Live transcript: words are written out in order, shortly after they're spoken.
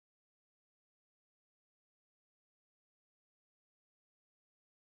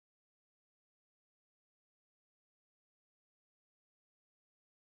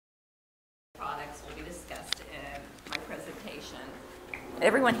presentation.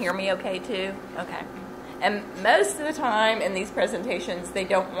 Everyone hear me okay too? Okay. And most of the time in these presentations, they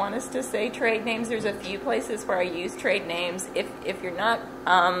don't want us to say trade names. There's a few places where I use trade names. If you're not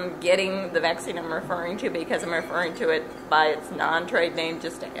getting the vaccine I'm referring to because I'm referring to it by its non-trade name,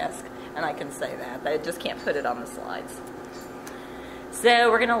 just ask, and I can say that. I just can't put it on the slides. So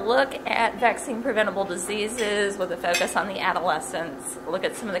we're going to look at vaccine-preventable diseases with a focus on the adolescents, look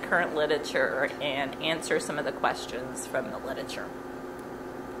at some of the current literature, and answer some of the questions from the literature.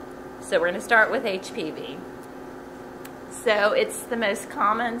 So we're going to start with HPV. So it's the most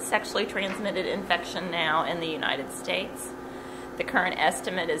common sexually transmitted infection now in the United States. The current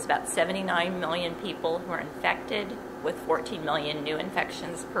estimate is about 79 million people who are infected, with 14 million new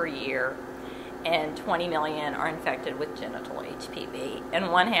infections per year, and 20 million are infected with genital HPV.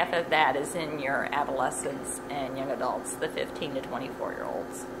 And one half of that is in your adolescents and young adults, the 15 to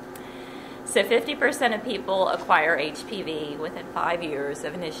 24-year-olds. So 50% of people acquire HPV within 5 years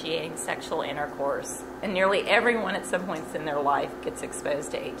of initiating sexual intercourse, and nearly everyone at some points in their life gets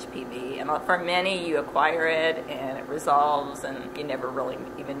exposed to HPV. And for many, you acquire it and it resolves and you never really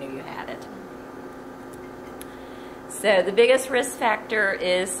even knew you had it. So the biggest risk factor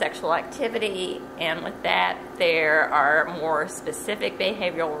is sexual activity, and with that there are more specific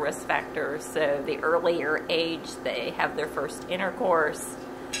behavioral risk factors. So the earlier age they have their first intercourse,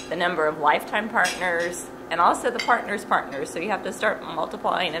 the number of lifetime partners, and also the partner's partners. So you have to start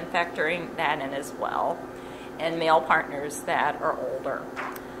multiplying and factoring that in as well, and male partners that are older.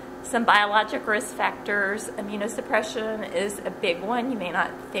 Some biologic risk factors, immunosuppression is a big one. You may not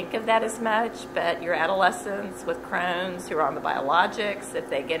think of that as much, but your adolescents with Crohn's who are on the biologics, if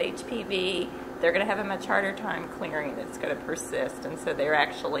they get HPV, they're going to have a much harder time clearing. It's going to persist, and so they're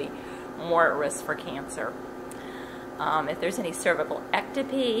actually more at risk for cancer. If there's any cervical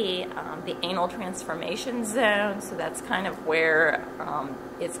ectopy, the anal transformation zone, so that's kind of where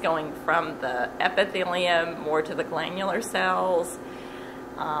it's going from the epithelium more to the glandular cells.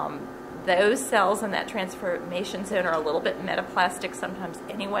 Those cells in that transformation zone are a little bit metaplastic sometimes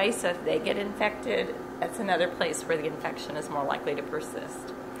anyway, so if they get infected, that's another place where the infection is more likely to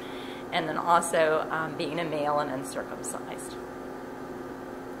persist. And then also being a male and uncircumcised.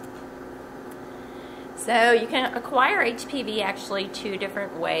 So you can acquire HPV actually two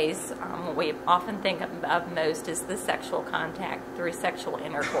different ways. What we often think of most is the sexual contact through sexual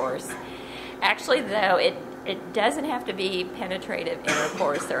intercourse. Actually, though, it doesn't have to be penetrative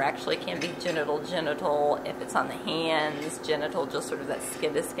intercourse. There actually can be genital-genital, if it's on the hands, genital, just sort of that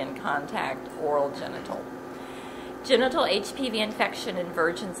skin-to-skin contact, oral genital. Genital HPV infection in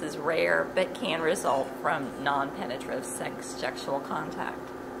virgins is rare, but can result from non-penetrative sexual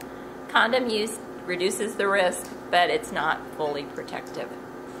contact. Condom use reduces the risk, but it's not fully protective.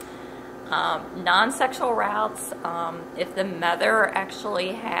 Non-sexual routes, if the mother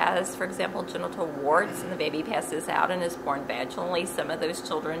actually has, for example, genital warts and the baby passes out and is born vaginally, some of those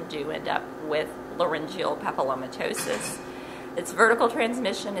children do end up with laryngeal papillomatosis. It's vertical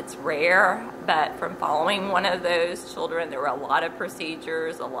transmission, it's rare, but from following one of those children, there were a lot of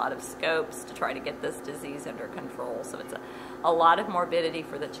procedures, a lot of scopes to try to get this disease under control. So it's a lot of morbidity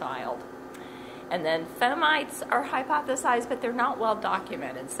for the child. And then fomites are hypothesized, but they're not well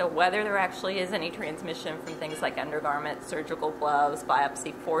documented. So whether there actually is any transmission from things like undergarments, surgical gloves,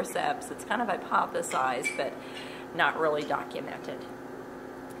 biopsy forceps, it's kind of hypothesized, but not really documented.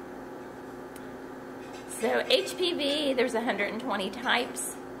 So HPV, there's 120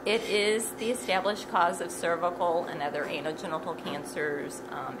 types. It is the established cause of cervical and other anogenital cancers,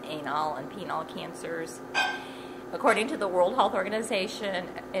 anal and penile cancers. According to the World Health Organization,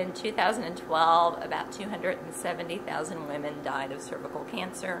 in 2012, about 270,000 women died of cervical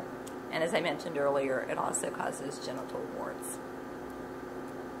cancer. And as I mentioned earlier, it also causes genital warts.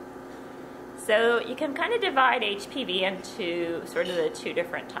 So you can kind of divide HPV into sort of the two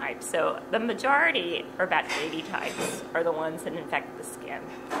different types. So the majority, or about 80 types, are the ones that infect the skin.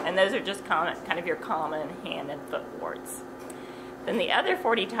 And those are just kind of your common hand and foot warts. Then the other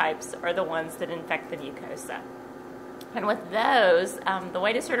 40 types are the ones that infect the mucosa. And with those, the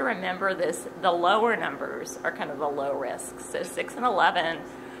way to sort of remember this, the lower numbers are kind of the low risk. So 6 and 11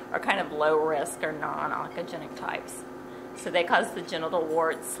 are kind of low risk or non-oncogenic types. So they cause the genital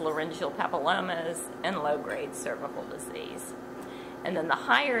warts, laryngeal papillomas, and low-grade cervical disease. And then the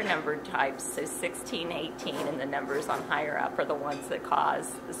higher numbered types, so 16, 18, and the numbers on higher up are the ones that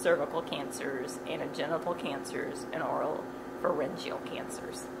cause the cervical cancers, anogenital cancers, and oral pharyngeal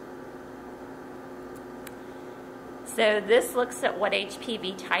cancers. So this looks at what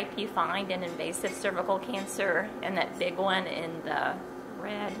HPV type you find in invasive cervical cancer, and that big one in the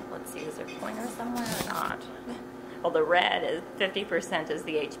red, let's see, is there a pointer somewhere or not? Well, the red is 50% is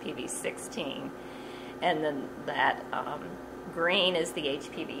the HPV 16, and then that green is the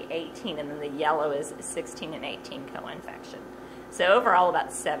HPV 18, and then the yellow is 16 and 18 co-infection. So overall, about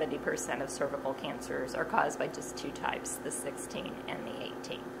 70% of cervical cancers are caused by just two types, the 16 and the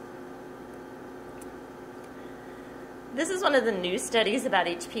 18. This is one of the new studies about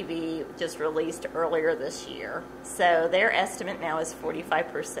HPV just released earlier this year. So their estimate now is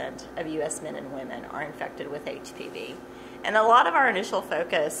 45% of U.S. men and women are infected with HPV. And a lot of our initial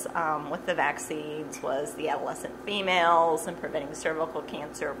focus with the vaccines was the adolescent females and preventing cervical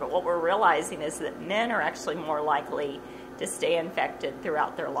cancer. But what we're realizing is that men are actually more likely to stay infected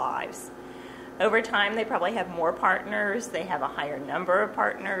throughout their lives. Over time, they probably have more partners. They have a higher number of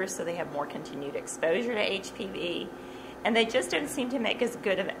partners, so they have more continued exposure to HPV. And they just don't seem to make as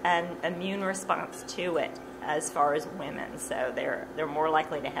good of an immune response to it as far as women. So they're more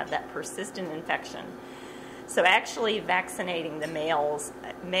likely to have that persistent infection. So actually vaccinating the males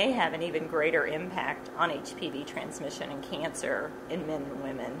may have an even greater impact on HPV transmission and cancer in men and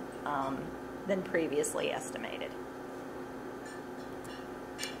women than previously estimated.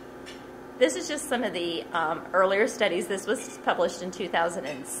 This is just some of the earlier studies. This was published in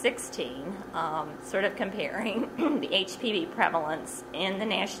 2016, sort of comparing the HPV prevalence in the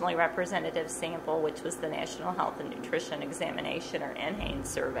nationally representative sample, which was the National Health and Nutrition Examination, or NHANES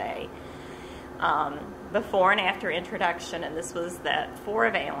survey, before and after introduction, and this was the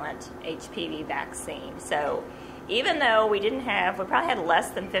 4-valent HPV vaccine. So even though we probably had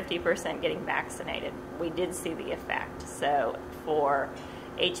less than 50% getting vaccinated, we did see the effect. So for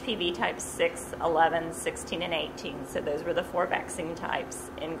HPV type 6, 11, 16, and 18, so those were the 4 vaccine types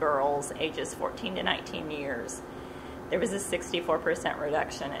in girls ages 14 to 19 years, there was a 64%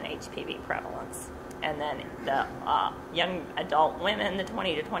 reduction in HPV prevalence. And then the young adult women, the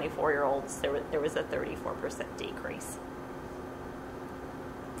 20 to 24-year-olds, there was a 34% decrease.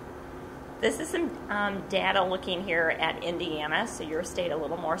 This is some data looking here at Indiana, so your state a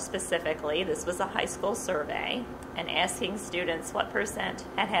little more specifically. This was a high school survey and asking students what percent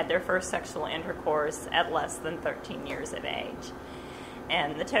had had their first sexual intercourse at less than 13 years of age.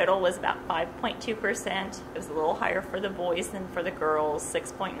 And the total was about 5.2%. It was a little higher for the boys than for the girls,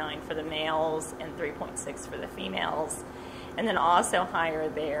 6.9 for the males and 3.6 for the females. And then also higher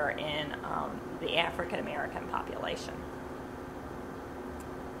there in the African American population.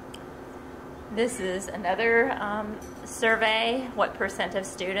 This is another survey. What percent of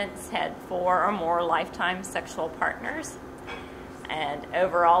students had 4 or more lifetime sexual partners? And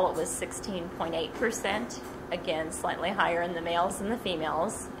overall it was 16.8%. Again, slightly higher in the males than the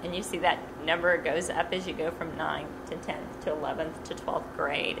females. And you see that number goes up as you go from 9th to 10th to 11th to 12th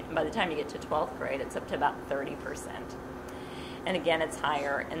grade. And by the time you get to 12th grade, it's up to about 30%. And again, it's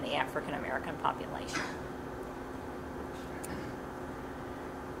higher in the African American population.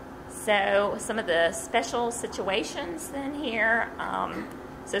 So some of the special situations then here.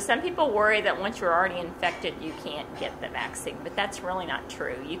 So some people worry that once you're already infected, you can't get the vaccine, but that's really not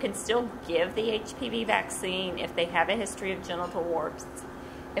true. You can still give the HPV vaccine if they have a history of genital warts,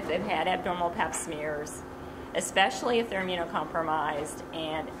 if they've had abnormal pap smears, especially if they're immunocompromised.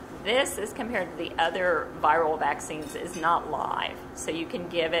 And this, as compared to the other viral vaccines, is not live. So you can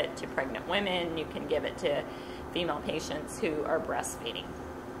give it to pregnant women, you can give it to female patients who are breastfeeding.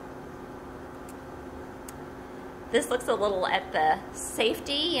 This looks a little at the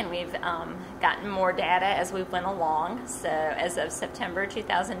safety, and we've gotten more data as we went along. So as of September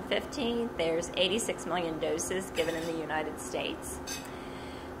 2015, there's 86 million doses given in the United States.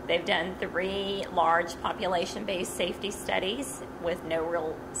 They've done 3 large population-based safety studies with no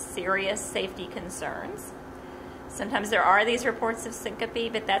real serious safety concerns. Sometimes there are these reports of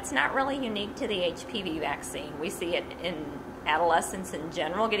syncope, but that's not really unique to the HPV vaccine. We see it in adolescents in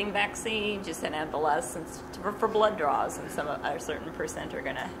general getting vaccine, just in adolescents for blood draws, and a certain percent are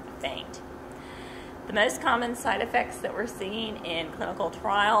going to faint. The most common side effects that we're seeing in clinical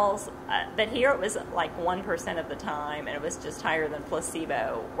trials, but here it was like 1% of the time, and it was just higher than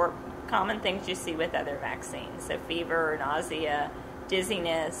placebo, were common things you see with other vaccines. So fever, nausea,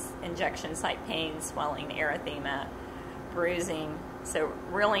 dizziness, injection site pain, swelling, erythema, bruising. So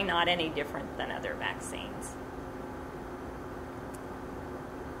really not any different than other vaccines.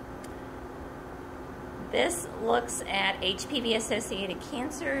 This looks at HPV-associated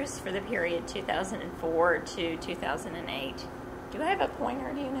cancers for the period 2004 to 2008. Do I have a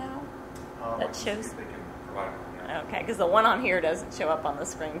pointer, do you know? That shows? Okay, because the one on here doesn't show up on the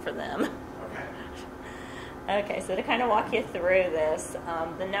screen for them. Okay, so to kind of walk you through this,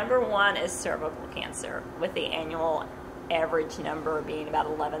 the number 1 is cervical cancer, with the annual average number being about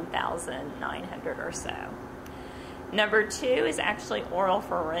 11,900 or so. Number 2 is actually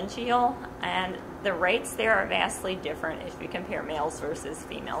oropharyngeal, and the rates there are vastly different if you compare males versus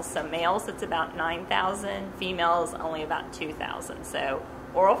females. So males, it's about 9,000, females only about 2,000. So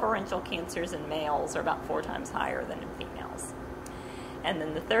oropharyngeal cancers in males are about 4 times higher than in females. And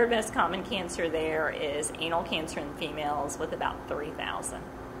then the third most common cancer there is anal cancer in females with about 3,000.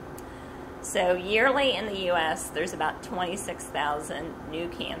 So yearly in the U.S., there's about 26,000 new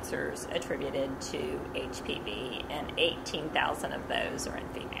cancers attributed to HPV, and 18,000 of those are in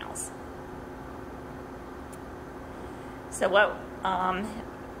females. So what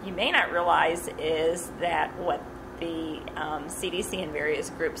you may not realize is that what the CDC and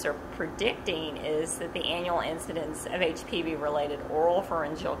various groups are predicting is that the annual incidence of HPV-related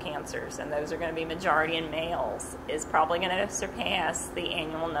oropharyngeal cancers, and those are going to be majority in males, is probably going to surpass the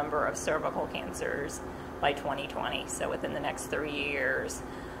annual number of cervical cancers by 2020. So within the next 3 years,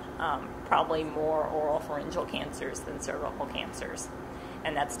 probably more oropharyngeal cancers than cervical cancers.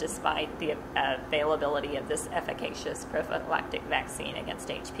 And that's despite the availability of this efficacious prophylactic vaccine against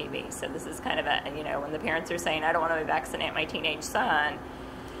HPV. So this is kind of a, when the parents are saying, I don't want to vaccinate my teenage son,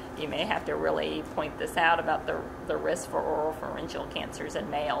 you may have to really point this out about the risk for oropharyngeal cancers in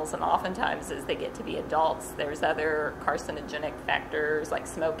males. And oftentimes as they get to be adults, there's other carcinogenic factors like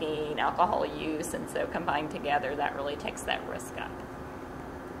smoking, alcohol use, and so combined together, that really takes that risk up.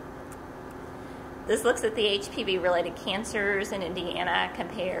 This looks at the HPV-related cancers in Indiana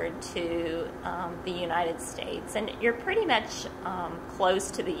compared to the United States. And you're pretty much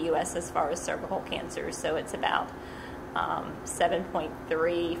close to the U.S. as far as cervical cancers. So it's about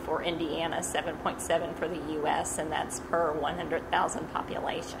 7.3 for Indiana, 7.7 for the U.S., and that's per 100,000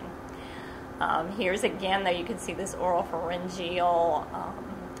 population. Here's again, though, you can see this oropharyngeal.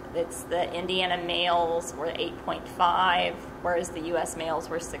 It's the Indiana males were 8.5, whereas the U.S. males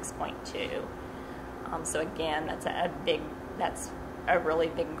were 6.2. So again, that's a really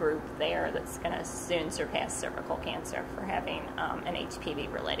big group there that's going to soon surpass cervical cancer for having an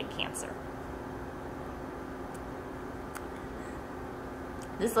HPV-related cancer.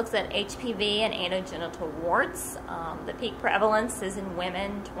 This looks at HPV and anogenital warts. The peak prevalence is in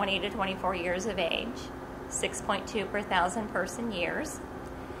women 20 to 24 years of age, 6.2 per 1,000 person years.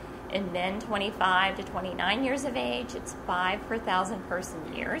 In men 25 to 29 years of age, it's 5 per 1,000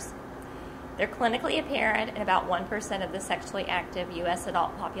 person years. They're clinically apparent in about 1% of the sexually active U.S.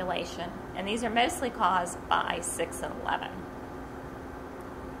 adult population, and these are mostly caused by 6 and 11.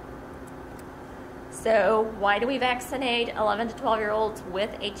 So why do we vaccinate 11 to 12-year-olds with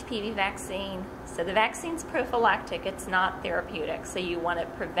HPV vaccine? So the vaccine's prophylactic, it's not therapeutic. So you want to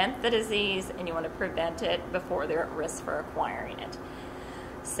prevent the disease and you want to prevent it before they're at risk for acquiring it.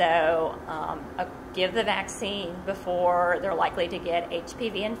 So give the vaccine before they're likely to get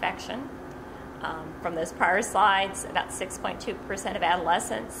HPV infection. From those prior slides, about 6.2% of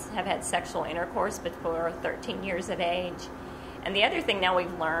adolescents have had sexual intercourse before 13 years of age. And the other thing now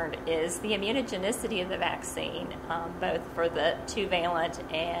we've learned is the immunogenicity of the vaccine, both for the 2-valent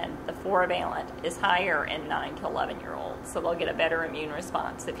and the 4-valent, is higher in 9 to 11-year-olds. So they'll get a better immune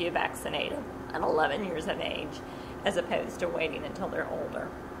response if you vaccinate them at 11 years of age, as opposed to waiting until they're older.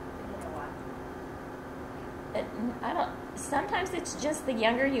 Sometimes it's just the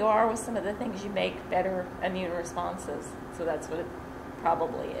younger you are with some of the things, you make better immune responses. So that's what it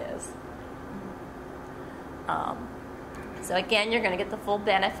probably is. So again, you're going to get the full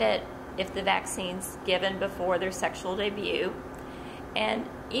benefit if the vaccine's given before their sexual debut. And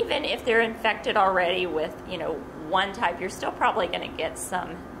even if they're infected already with, one type, you're still probably going to get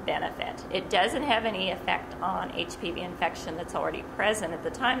some benefit. It doesn't have any effect on HPV infection that's already present at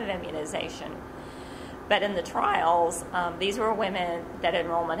the time of immunization. But in the trials, these were women that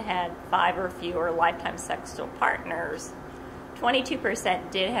enrollment had 5 or fewer lifetime sexual partners. 22%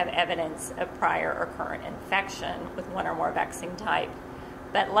 did have evidence of prior or current infection with 1 or more vaccine type,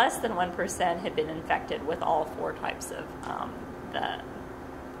 but less than 1% had been infected with all 4 types of the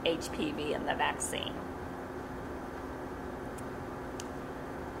HPV in the vaccine.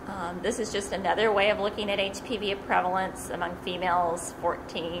 This is just another way of looking at HPV prevalence among females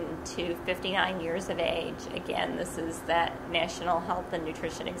 14 to 59 years of age. Again, this is that National Health and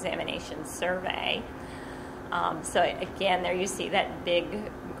Nutrition Examination Survey. So again, there you see that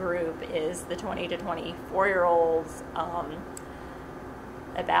big group is the 20 to 24-year-olds.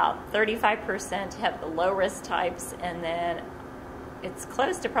 About 35% have the low-risk types, and then it's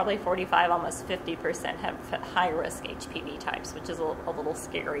close to probably 45, almost 50% have high-risk HPV types, which is a little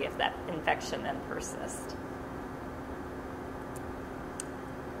scary if that infection then persists.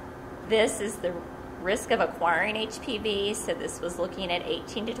 This is the risk of acquiring HPV. So this was looking at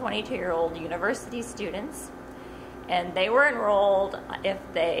 18 to 22-year-old university students. And they were enrolled if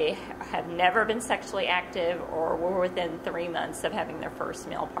they have never been sexually active or were within 3 months of having their first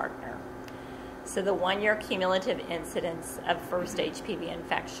male partner. So the 1-year cumulative incidence of first HPV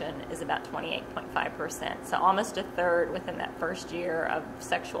infection is about 28.5%. So almost a third within that first year of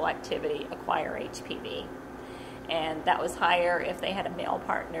sexual activity acquire HPV. And that was higher if they had a male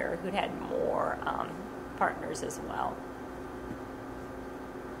partner who'd had more partners as well.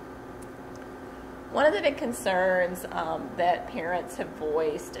 One of the big concerns that parents have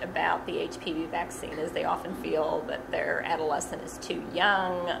voiced about the HPV vaccine is they often feel that their adolescent is too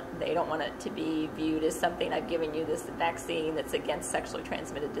young. They don't want it to be viewed as something, I've given you this vaccine that's against sexually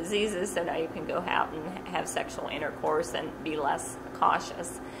transmitted diseases, so now you can go out and have sexual intercourse and be less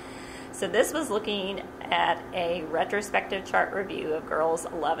cautious. So this was looking at a retrospective chart review of girls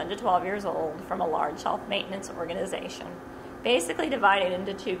 11 to 12 years old from a large health maintenance organization, basically divided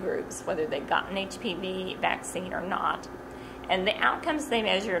into 2 groups, whether they'd gotten HPV vaccine or not. And the outcomes they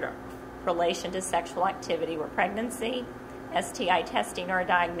measured in relation to sexual activity were pregnancy, STI testing or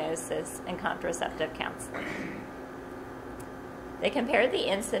diagnosis, and contraceptive counseling. They compared the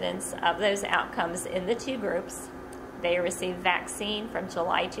incidence of those outcomes in the 2 groups. They received vaccine from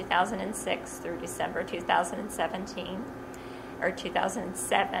July 2006 through December 2017, or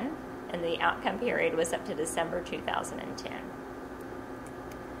 2007, and the outcome period was up to December 2010.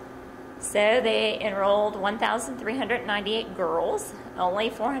 So they enrolled 1,398 girls. Only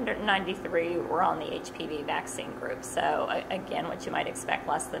 493 were on the HPV vaccine group. So again, what you might expect,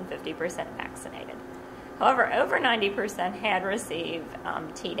 less than 50% vaccinated. However, over 90% had received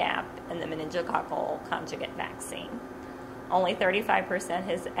Tdap and the meningococcal conjugate vaccine. Only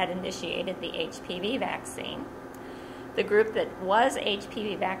 35% had initiated the HPV vaccine. The group that was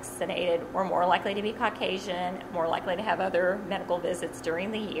HPV vaccinated were more likely to be Caucasian, more likely to have other medical visits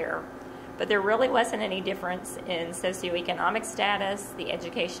during the year. But there really wasn't any difference in socioeconomic status, the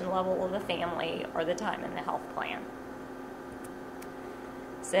education level of the family, or the time in the health plan.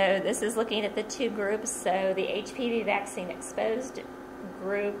 So this is looking at the 2 groups. So the HPV vaccine exposed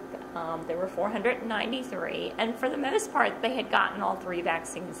group, there were 493, and for the most part, they had gotten all 3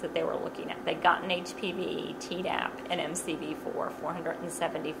 vaccines that they were looking at. They'd gotten HPV, Tdap, and MCV4,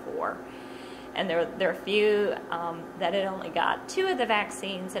 474. And there are a few that had only got 2 of the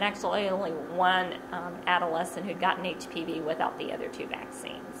vaccines, and actually only 1 adolescent who'd gotten HPV without the other 2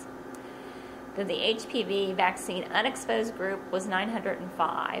 vaccines. Then the HPV vaccine unexposed group was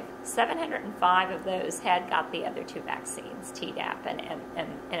 905. 705 of those had got the other 2 vaccines, Tdap and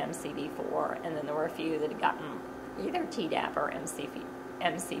MCV4, and then there were a few that had gotten either Tdap or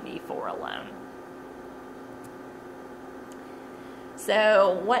MCV4 alone.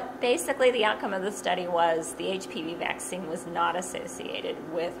 So what basically the outcome of the study was, the HPV vaccine was not associated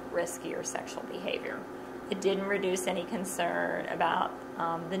with riskier sexual behavior. It didn't reduce any concern about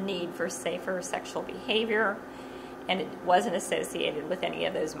the need for safer sexual behavior, and it wasn't associated with any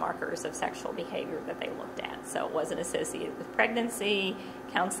of those markers of sexual behavior that they looked at. So it wasn't associated with pregnancy,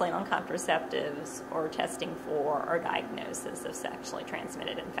 counseling on contraceptives, or testing for or diagnosis of sexually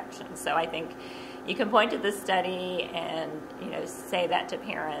transmitted infections. So I think you can point to this study and say that to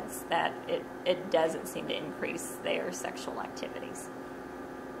parents that it doesn't seem to increase their sexual activities.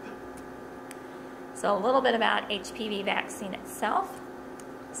 So a little bit about HPV vaccine itself.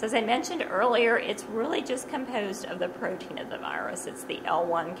 So as I mentioned earlier, it's really just composed of the protein of the virus. It's the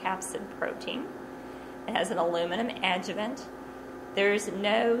L1 capsid protein. It has an aluminum adjuvant. There's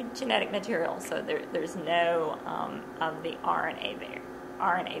no genetic material, so there's no of the RNA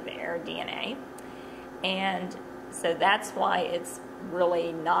there, DNA. And so that's why it's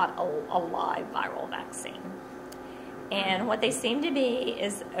really not a live viral vaccine. And what they seem to be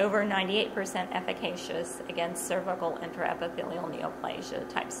is over 98% efficacious against cervical intraepithelial neoplasia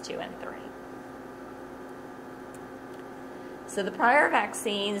types 2 and 3. So the prior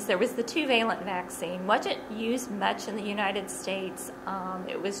vaccines, there was the 2-valent vaccine. Wasn't used much in the United States.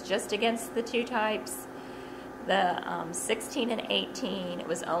 It was just against the 2 types. The 16 and 18, it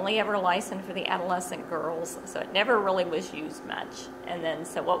was only ever licensed for the adolescent girls, so it never really was used much. And then,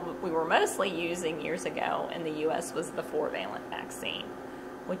 so what we were mostly using years ago in the U.S. was the 4-valent vaccine,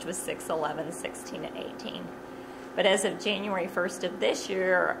 which was 6, 11, 16, and 18. But as of January 1st of this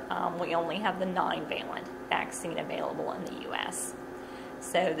year, we only have the 9-valent vaccine available in the U.S.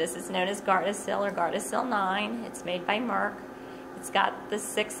 So this is known as Gardasil or Gardasil 9. It's made by Merck. It's got the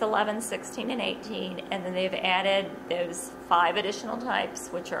 6, 11, 16, and 18, and then they've added those 5 additional types,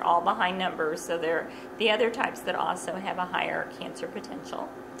 which are all behind numbers, so they're the other types that also have a higher cancer potential.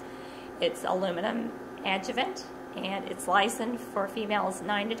 It's aluminum adjuvant, and it's licensed for females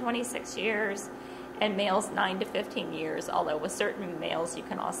 9 to 26 years, and males 9 to 15 years, although with certain males you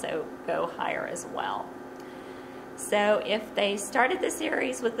can also go higher as well. So if they started the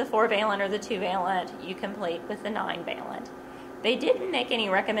series with the 4-valent or the 2-valent, you complete with the 9-valent. They didn't make any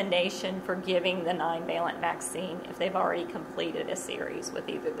recommendation for giving the 9-valent vaccine if they've already completed a series with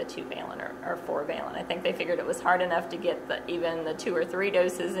either the 2-valent or 4-valent. I think they figured it was hard enough to get even the 2 or 3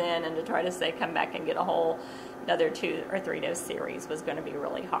 doses in, and to try to say come back and get a whole another 2 or 3 dose series was going to be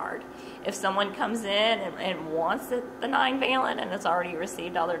really hard. If someone comes in and wants the 9-valent and has already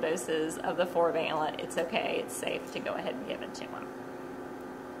received all their doses of the 4-valent, it's okay, it's safe to go ahead and give it to them.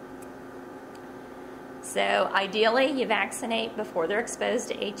 So ideally, you vaccinate before they're exposed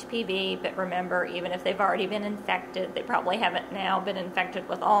to HPV, but remember, even if they've already been infected, they probably haven't now been infected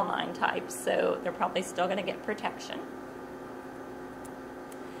with all 9 types, so they're probably still going to get protection.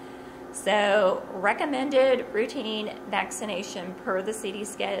 So recommended routine vaccination per the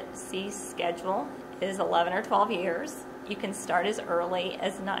CDC schedule is 11 or 12 years. You can start as early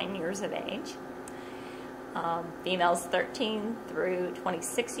as 9 years of age. Females 13 through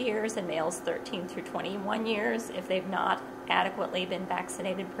 26 years and males 13 through 21 years if they've not adequately been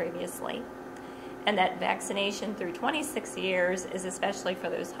vaccinated previously. And that vaccination through 26 years is especially for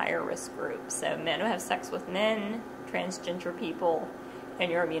those higher risk groups. So men who have sex with men, transgender people,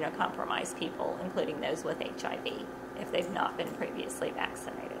 and your immunocompromised people, including those with HIV, if they've not been previously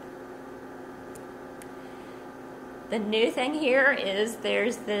vaccinated. The new thing here is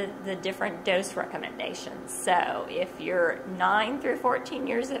there's the different dose recommendations. So if you're 9 through 14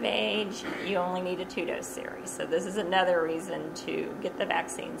 years of age, you only need a 2-dose series. So this is another reason to get the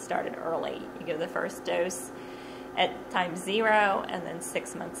vaccine started early. You give the first dose at time 0 and then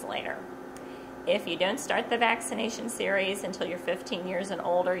 6 months later. If you don't start the vaccination series until you're 15 years and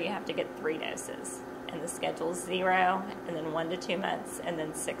older, you have to get 3 doses. And the schedule is 0, and then 1 to 2 months, and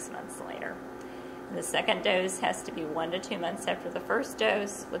then 6 months later. And the second dose has to be 1 to 2 months after the first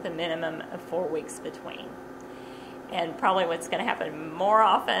dose, with a minimum of 4 weeks between. And probably what's going to happen more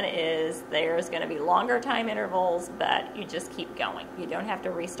often is there's going to be longer time intervals, but you just keep going. You don't have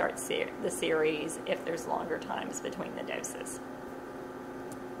to restart the series if there's longer times between the doses.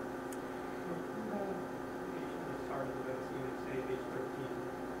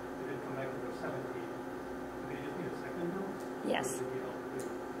 Yes.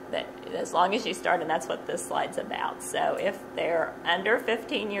 As long as you start, and that's what this slide's about. So if they're under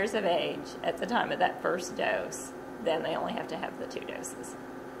 15 years of age at the time of that first dose, then they only have to have the 2 doses.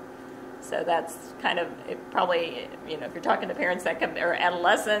 So that's kind of, it probably, you know, if you're talking to parents that come, or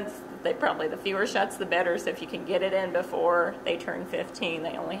adolescents, they probably, the fewer shots the better. So if you can get it in before they turn 15,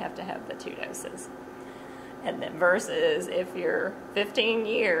 they only have to have the 2 doses. And then versus if you're 15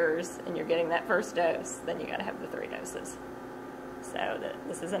 years and you're getting that first dose, then you got to have the 3 doses. So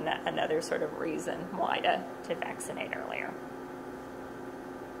this is another sort of reason why to vaccinate earlier.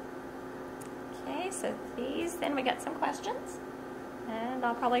 Okay, so then we got some questions. And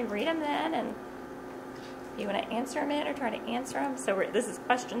I'll probably read them then, and if you want to answer them in or try to answer them. So this is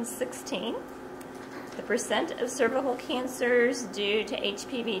question 16. The percent of cervical cancers due to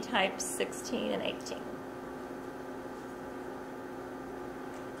HPV types 16 and 18.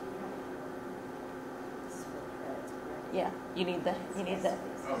 Yeah, you need the.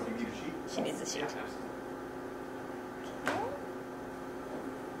 Oh, you need a sheet? She needs a sheet. Yeah,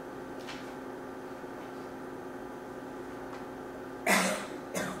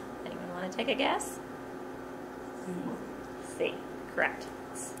 Anyone want to take a guess? C. Correct.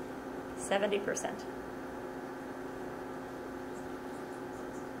 70%.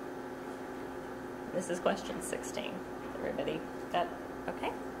 This is question 16. Everybody got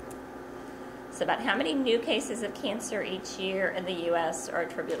okay? So about how many new cases of cancer each year in the U.S. are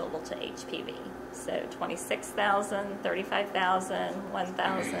attributable to HPV? So 26,000, 35,000,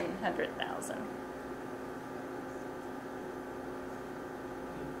 1,000, 100,000.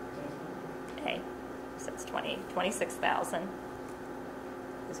 A. So it's 26,000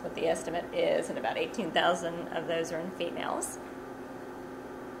 is what the estimate is, and about 18,000 of those are in females.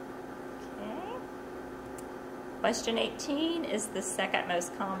 Question 18 is the second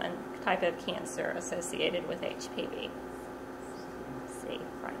most common type of cancer associated with HPV. C,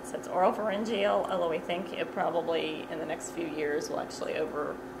 right, so it's oropharyngeal, although we think it probably in the next few years will actually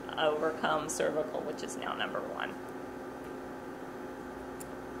overcome cervical, which is now number 1.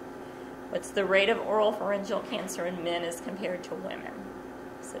 What's the rate of oropharyngeal cancer in men as compared to women?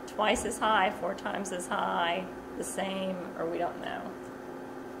 Is it twice as high, 4 times as high, the same, or we don't know?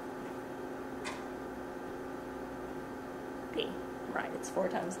 B, right, it's 4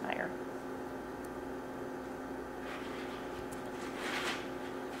 times higher.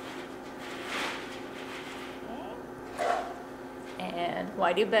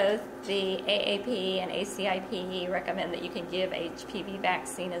 why do both the AAP and ACIP recommend that you can give HPV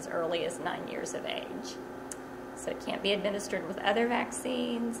vaccine as early as 9 years of age? So it can't be administered with other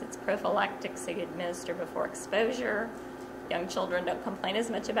vaccines. It's prophylactic, so you administer before exposure. Young children don't complain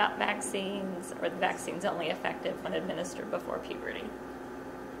as much about vaccines, or the vaccine's only effective when administered before puberty.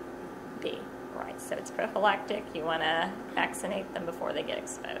 B, right, so it's prophylactic. You want to vaccinate them before they get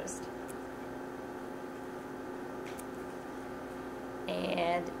exposed.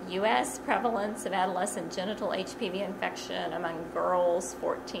 And U.S. prevalence of adolescent genital HPV infection among girls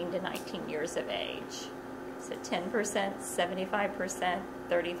 14 to 19 years of age. So 10%, 75%,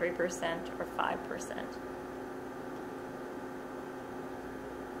 33%, or 5%.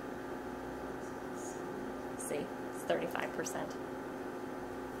 See, it's 35%.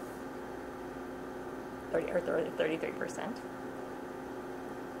 33%.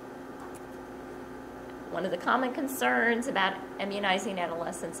 One of the common concerns about immunizing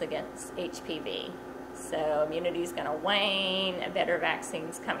adolescents against HPV. So immunity is going to wane, a better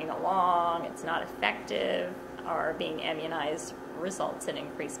vaccine's coming along, it's not effective, or being immunized results in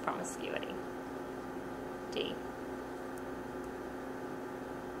increased promiscuity. D.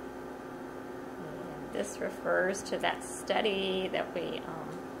 And this refers to that study that we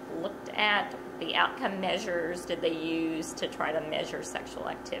looked at. The outcome measures did they use to try to measure sexual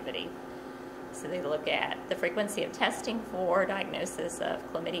activity? So they look at the frequency of testing for diagnosis of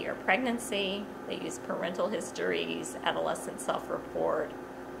chlamydia or pregnancy. They use parental histories, adolescent self-report,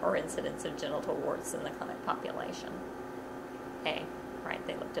 or incidence of genital warts in the clinic population. A, right,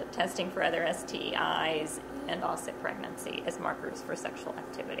 they looked at testing for other STIs and also pregnancy as markers for sexual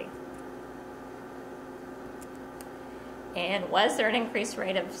activity. And was there an increased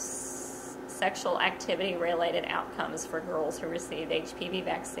rate of sexual activity-related outcomes for girls who received HPV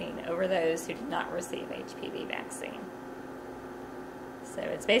vaccine over those who did not receive HPV vaccine? So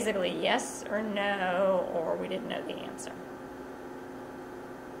it's basically yes or no, or we didn't know the answer.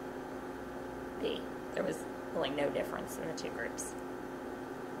 B, there was really no difference in the two groups.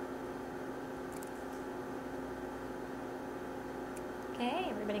 Okay,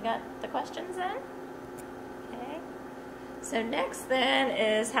 everybody got the questions then? Okay. So next then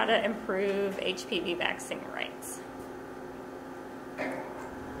is how to improve HPV vaccine rates.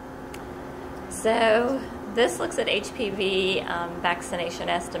 So this looks at HPV vaccination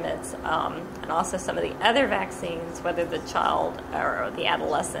estimates and also some of the other vaccines, whether the child or the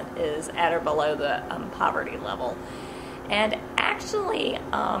adolescent is at or below the poverty level. And actually,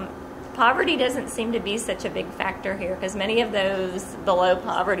 poverty doesn't seem to be such a big factor here because many of those below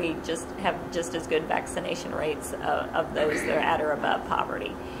poverty just have just as good vaccination rates of those that are at or above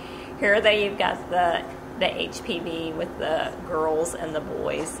poverty. Here you've got the HPV with the girls and the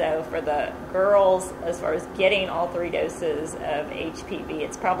boys. So for the girls, as far as getting all 3 doses of HPV,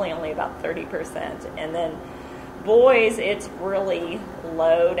 it's probably only about 30%. And then boys, it's really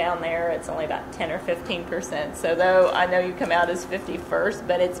low down there. It's only about 10 or 15%. So though I know you come out as 51st,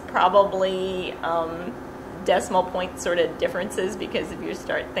 but it's probably decimal point sort of differences, because if you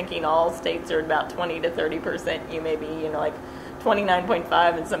start thinking all states are about 20 to 30%, you may be, like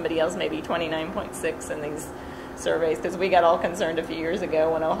 29.5 and somebody else maybe 29.6 in these surveys, because we got all concerned a few years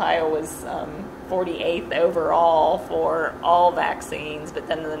ago when Ohio was 48th overall for all vaccines, but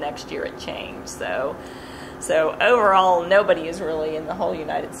then the next year it changed. So overall, nobody is really in the whole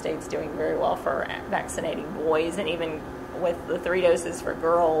United States doing very well for vaccinating boys, and even with the 3 doses for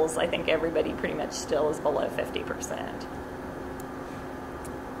girls, I think everybody pretty much still is below 50%.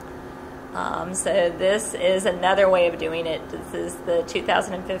 So this is another way of doing it. This is the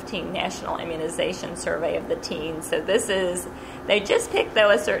 2015 National Immunization Survey of the Teens. So this is, they just picked,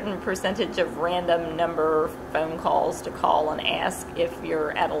 though, a certain percentage of random number phone calls to call and ask if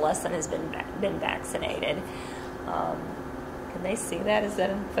your adolescent has been vaccinated. Can they see that? Is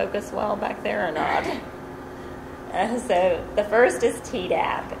that in focus well back there or not? So the first is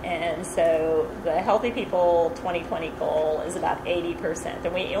Tdap, and so the Healthy People 2020 goal is about 80%,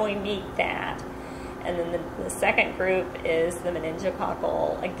 and we meet that. And then the second group is the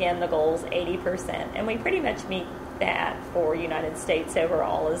meningococcal. Again, the goal is 80%, and we pretty much meet that for United States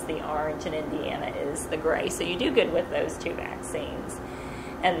overall, as the orange, and Indiana is the gray. So you do good with those 2 vaccines.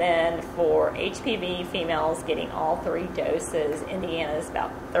 And then for HPV females getting all 3 doses, Indiana is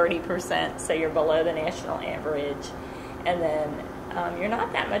about 30%, so you're below the national average. And then you're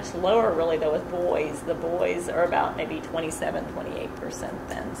not that much lower, really, though, with boys. The boys are about maybe 27, 28%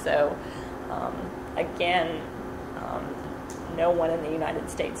 then. So, again, no one in the United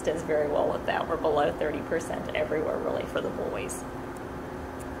States does very well with that. We're below 30% everywhere, really, for the boys.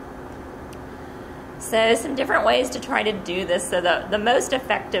 So some different ways to try to do this. So the most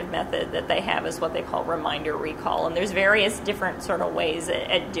effective method that they have is what they call reminder recall. And there's various different sort of ways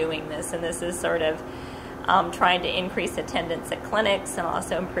at doing this. And this is sort of trying to increase attendance at clinics and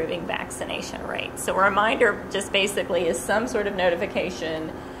also improving vaccination rates. So a reminder just basically is some sort of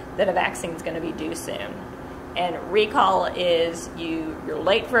notification that a vaccine is going to be due soon. And recall is you're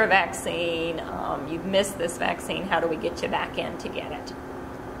late for a vaccine, you've missed this vaccine, how do we get you back in to get it?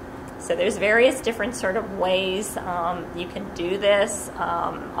 So there's various different sort of ways you can do this.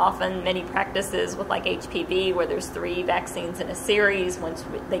 Often many practices with like HPV where there's 3 vaccines in a series, once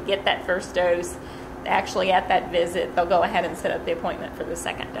they get that first dose, actually at that visit, they'll go ahead and set up the appointment for the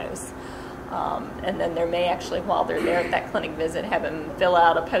second dose. And then there may actually, while they're there at that clinic visit, have them fill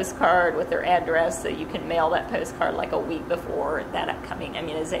out a postcard with their address so you can mail that postcard like a week before that upcoming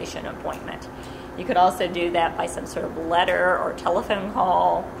immunization appointment. You could also do that by some sort of letter or telephone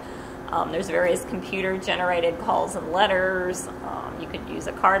call. There's various computer-generated calls and letters. You could use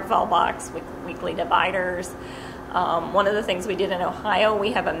a card file box with weekly dividers. One of the things we did in Ohio,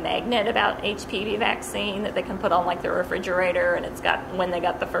 we have a magnet about HPV vaccine that they can put on like their refrigerator, and it's got when they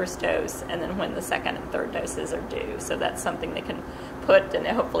got the first dose and then when the second and third doses are due. So that's something they can put, and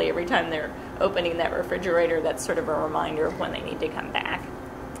hopefully every time they're opening that refrigerator, that's sort of a reminder of when they need to come back.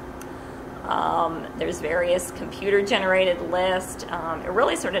 There's various computer-generated lists. It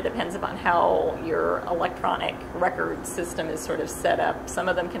really sort of depends upon how your electronic record system is sort of set up. Some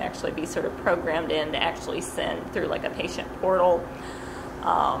of them can actually be sort of programmed in to actually send through like a patient portal.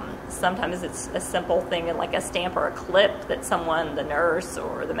 Sometimes it's a simple thing like a stamp or a clip that someone, the nurse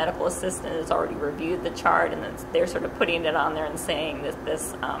or the medical assistant, has already reviewed the chart, and then they're sort of putting it on there and saying that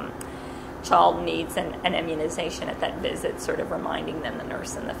this child needs an immunization at that visit, sort of reminding them, the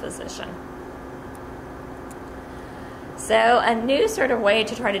nurse and the physician. So a new sort of way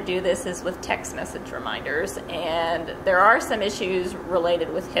to try to do this is with text message reminders, and there are some issues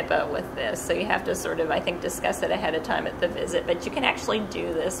related with HIPAA with this, so you have to sort of, I think, discuss it ahead of time at the visit, but you can actually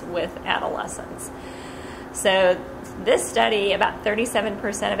do this with adolescents. So this study, about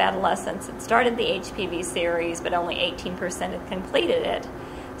 37% of adolescents had started the HPV series, but only 18% had completed it.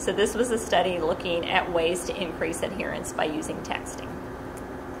 So this was a study looking at ways to increase adherence by using texting.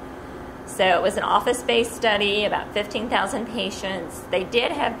 So it was an office-based study, about 15,000 patients. They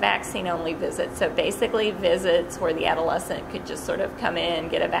did have vaccine-only visits, so basically visits where the adolescent could just sort of come in,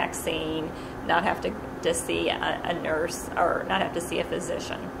 get a vaccine, not have to see a nurse or not have to see a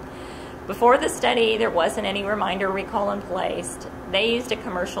physician. Before the study, there wasn't any reminder recall in place. They used a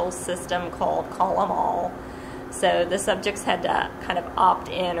commercial system called Call 'em All. So the subjects had to kind of opt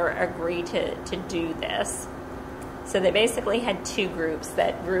in or agree to do this. So they basically had 2 groups,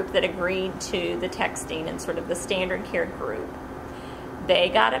 that group that agreed to the texting and sort of the standard care group. They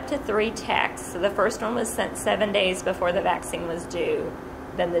got up to 3 texts. So the first one was sent 7 days before the vaccine was due,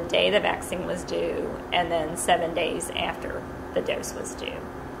 then the day the vaccine was due, and then 7 days after the dose was due.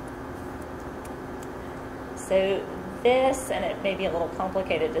 So this, and it may be a little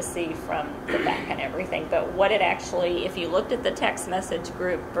complicated to see from the back and everything, but what it actually, if you looked at the text message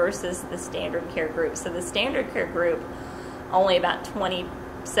group versus the standard care group, so the standard care group, only about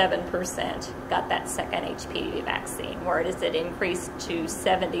 27% got that second HPV vaccine, whereas it increased to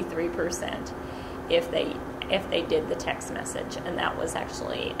 73% if they did the text message, and that was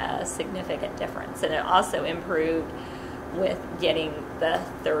actually a significant difference. And it also improved with getting the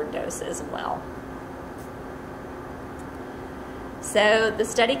third dose as well. So the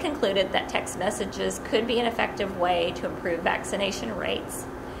study concluded that text messages could be an effective way to improve vaccination rates.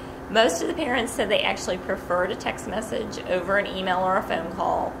 Most of the parents said they actually preferred a text message over an email or a phone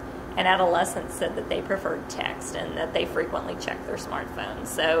call, and adolescents said that they preferred text and that they frequently checked their smartphones.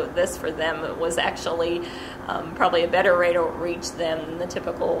 So this for them was actually probably a better way to reach them than the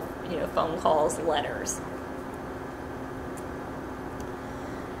typical phone calls, letters.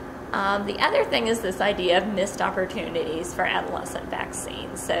 The other thing is this idea of missed opportunities for adolescent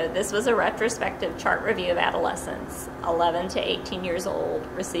vaccines. So this was a retrospective chart review of adolescents, 11 to 18 years old,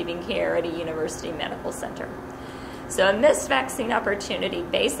 receiving care at a university medical center. So a missed vaccine opportunity,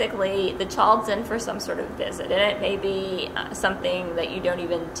 basically the child's in for some sort of visit, and it may be something that you don't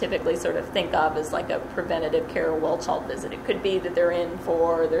even typically sort of think of as like a preventative care or well-child visit. It could be that they're in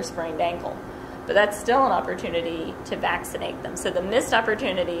for their sprained ankle. But that's still an opportunity to vaccinate them. So the missed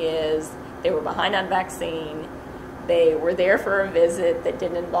opportunity is they were behind on vaccine, they were there for a visit that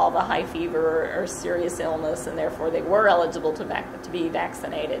didn't involve a high fever or serious illness, and therefore they were eligible to be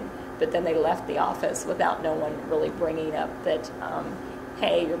vaccinated, but then they left the office without no one really bringing up that,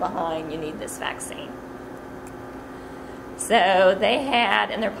 hey, you're behind, you need this vaccine. So they had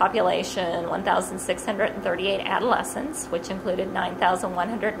in their population 1,638 adolescents, which included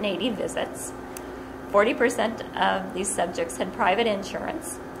 9,180 visits. 40% of these subjects had private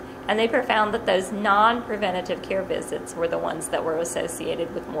insurance, and they found that those non-preventative care visits were the ones that were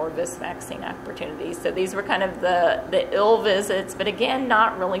associated with more VIS vaccine opportunities. So these were kind of the ill visits, but again,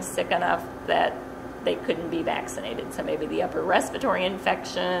 not really sick enough that they couldn't be vaccinated. So maybe the upper respiratory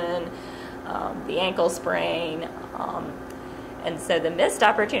infection, the ankle sprain, and so the missed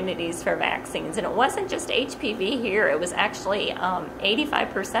opportunities for vaccines, and it wasn't just HPV here, it was actually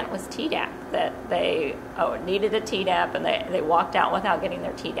 85% was Tdap, that they needed a Tdap and they walked out without getting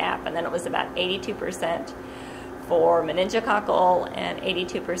their Tdap, and then it was about 82% for meningococcal and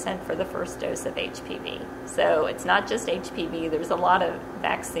 82% for the first dose of HPV. So it's not just HPV, there's a lot of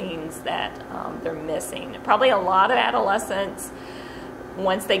vaccines that they're missing. Probably a lot of adolescents,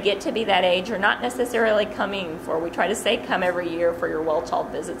 once they get to be that age, are not necessarily coming for, we try to say come every year for your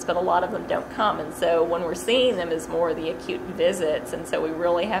well-child visits, but a lot of them don't come. And so when we're seeing them is more the acute visits, and so we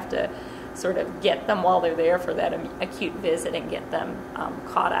really have to sort of get them while they're there for that acute visit and get them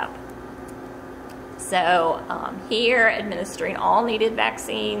caught up. So here, administering all needed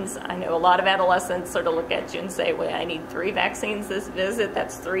vaccines. I know a lot of adolescents sort of look at you and say, well, I need 3 vaccines this visit,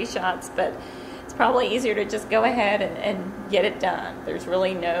 that's 3 shots, but it's probably easier to just go ahead and get it done. There's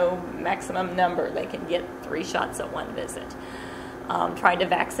really no maximum number. They can get 3 shots at one visit. Trying to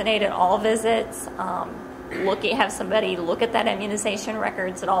vaccinate at all visits. Have somebody look at that immunization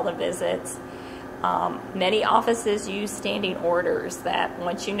records at all the visits. Many offices use standing orders that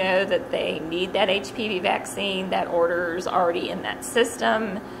once you know that they need that HPV vaccine, that order's already in that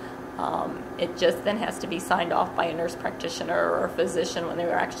system. It just then has to be signed off by a nurse practitioner or a physician when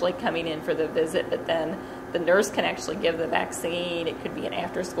they're actually coming in for the visit, but then the nurse can actually give the vaccine. It could be an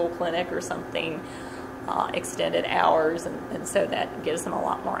after-school clinic or something, extended hours, and so that gives them a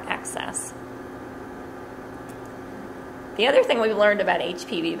lot more access. The other thing we've learned about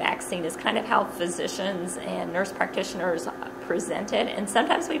HPV vaccine is kind of how physicians and nurse practitioners present it, and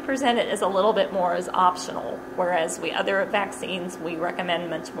sometimes we present it as a little bit more as optional, whereas other vaccines we recommend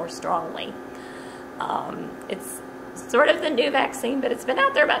much more strongly. It's sort of the new vaccine, but it's been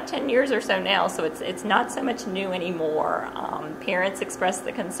out there about 10 years or so now, so it's not so much new anymore. Parents express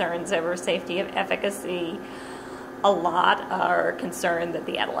the concerns over safety of efficacy. A lot are concerned that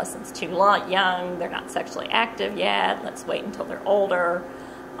the adolescent's too young, they're not sexually active yet, let's wait until they're older.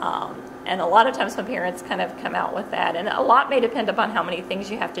 And a lot of times when parents kind of come out with that, and a lot may depend upon how many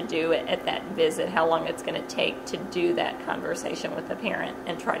things you have to do at that visit, how long it's going to take to do that conversation with the parent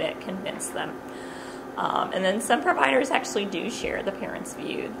and try to convince them. And then some providers actually do share the parent's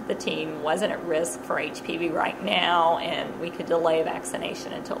view. The teen wasn't at risk for HPV right now, and we could delay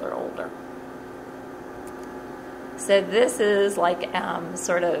vaccination until they're older. So this is like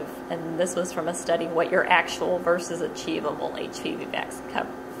sort of, and this was from a study, what your actual versus achievable HPV vaccine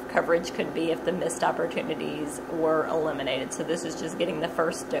coverage could be if the missed opportunities were eliminated. So this is just getting the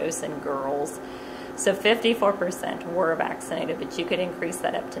first dose in girls. So 54% were vaccinated, but you could increase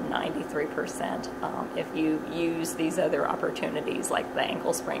that up to 93% if you use these other opportunities like the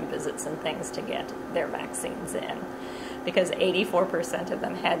ankle sprain visits and things to get their vaccines in, because 84% of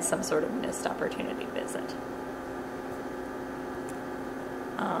them had some sort of missed opportunity visit.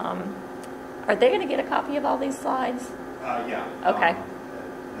 Are they going to get a copy of all these slides? Yeah. Okay.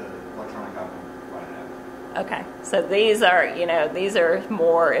 The electronic copy right now. Okay. So these are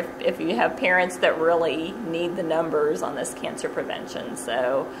more if you have parents that really need the numbers on this cancer prevention.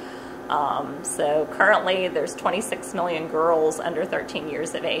 So currently there's 26 million girls under 13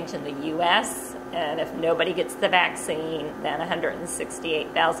 years of age in the U.S., and if nobody gets the vaccine, then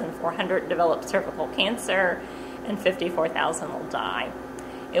 168,400 develop cervical cancer, and 54,000 will die.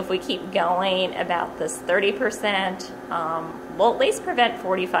 If we keep going about this 30%, we'll at least prevent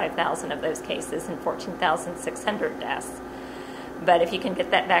 45,000 of those cases and 14,600 deaths. But if you can get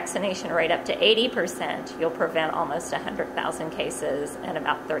that vaccination rate up to 80%, you'll prevent almost 100,000 cases and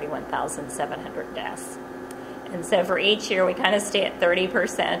about 31,700 deaths. And so for each year, we kind of stay at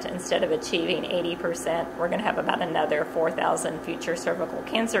 30% instead of achieving 80%. We're going to have about another 4,000 future cervical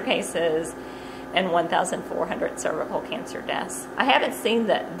cancer cases and 1,400 cervical cancer deaths. I haven't seen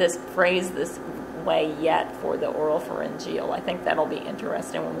this phrased this way yet for the oropharyngeal. I think that'll be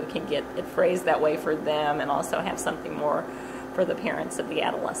interesting when we can get it phrased that way for them and also have something more for the parents of the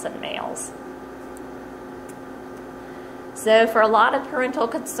adolescent males. So for a lot of parental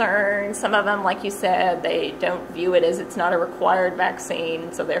concerns, some of them, like you said, they don't view it as it's not a required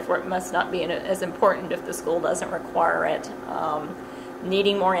vaccine, so therefore it must not be as important if the school doesn't require it.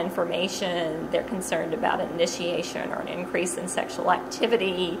 needing more information. They're concerned about initiation or an increase in sexual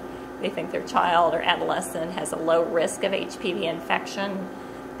activity. They think their child or adolescent has a low risk of HPV infection.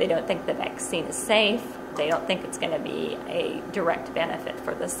 They don't think the vaccine is safe. They don't think it's going to be a direct benefit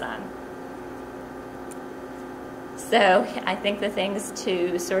for the son. So I think the things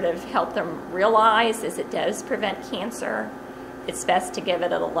to sort of help them realize is it does prevent cancer. It's best to give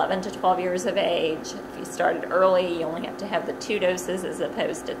it at 11 to 12 years of age. If you started early, you only have to have the 2 doses as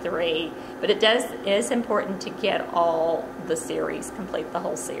opposed to 3. But it is important to get all the series, complete the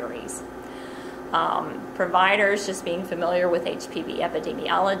whole series. Providers just being familiar with HPV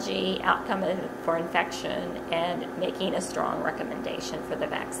epidemiology, outcome for infection, and making a strong recommendation for the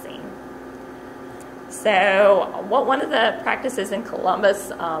vaccine. So what one of the practices in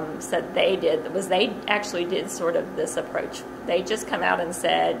Columbus said they did was they actually did sort of this approach. They just come out and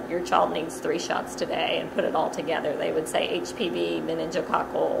said, your child needs 3 shots today, and put it all together. They would say HPV,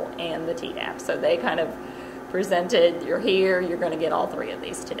 meningococcal, and the Tdap. So they kind of presented, you're here, you're going to get all 3 of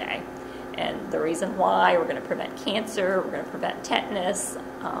these today. And the reason why, we're going to prevent cancer, we're going to prevent tetanus,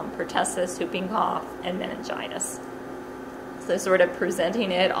 pertussis, whooping cough, and meningitis. So sort of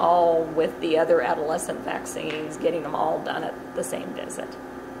presenting it all with the other adolescent vaccines, getting them all done at the same visit.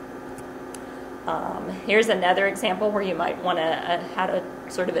 Here's another example where you might want to how to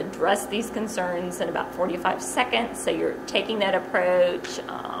sort of address these concerns in about 45 seconds. So you're taking that approach.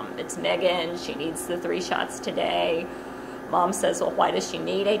 It's Megan. She needs the 3 shots today. Mom says, well, why does she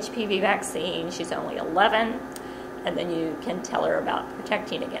need HPV vaccine? She's only 11. And then you can tell her about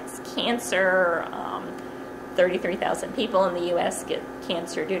protecting against cancer. 33,000 people in the U.S. get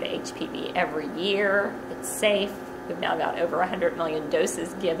cancer due to HPV every year. It's safe. We've now got over 100 million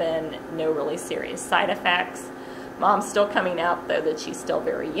doses given, no really serious side effects. Mom's still coming out, though, that she's still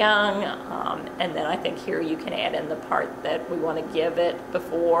very young. And then I think here you can add in the part that we want to give it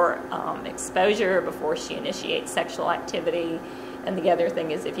before exposure, before she initiates sexual activity. And the other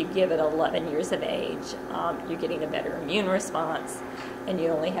thing is if you give it 11 years of age, you're getting a better immune response, and you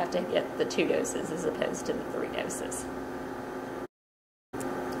only have to get the 2 doses as opposed to the 3 doses.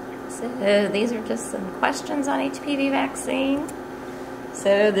 So these are just some questions on HPV vaccine.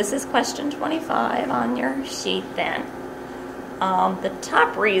 So this is question 25 on your sheet then. The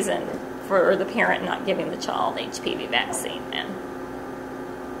top reason for the parent not giving the child HPV vaccine then?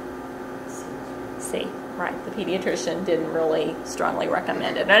 C. Right, the pediatrician didn't really strongly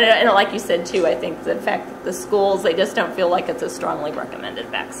recommend it. And like you said, too, I think the fact that the schools, they just don't feel like it's a strongly recommended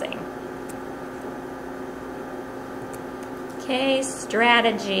vaccine. Okay,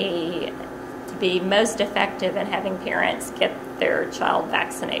 strategy to be most effective in having parents get their child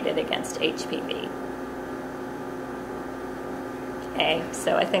vaccinated against HPV. Okay,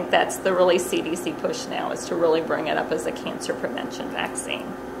 so I think that's the really CDC push now, is to really bring it up as a cancer prevention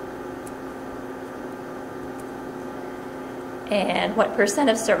vaccine. And what %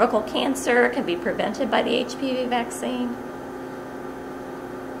 of cervical cancer can be prevented by the HPV vaccine?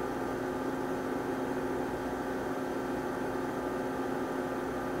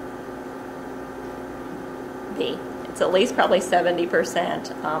 B. It's at least probably 70%,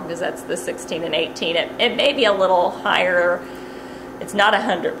 because that's the 16 and 18. It may be a little higher. It's not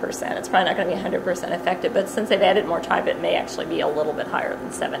 100%. It's probably not going to be 100% effective, but since they've added more type, it may actually be a little bit higher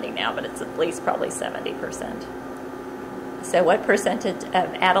than 70 now, but it's at least probably 70%. So what percentage of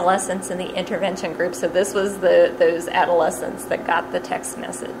adolescents in the intervention group? So this was those adolescents that got the text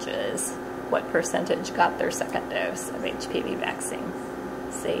messages. What percentage got their 2nd dose of HPV vaccine?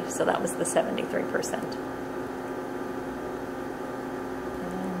 See, so that was the 73%.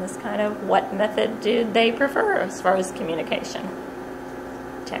 And this kind of, what method did they prefer as far as communication?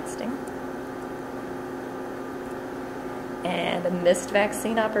 Texting. And a missed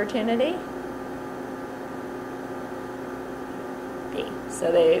vaccine opportunity. So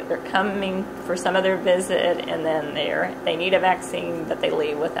they're coming for some other visit, and then they need a vaccine, but they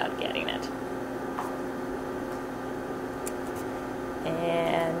leave without getting it.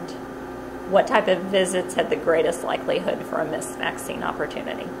 And what type of visits had the greatest likelihood for a missed vaccine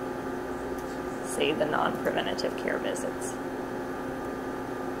opportunity? See, the non-preventative care visits.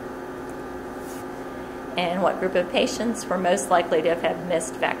 And what group of patients were most likely to have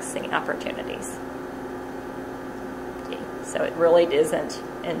missed vaccine opportunities? So it really isn't,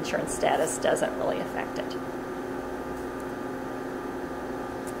 insurance status doesn't really affect it.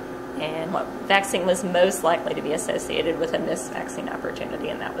 And what vaccine was most likely to be associated with a missed vaccine opportunity,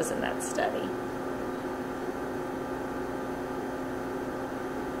 and that was in that study.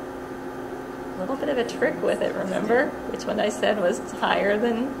 A little bit of a trick with it, remember? Which one I said was higher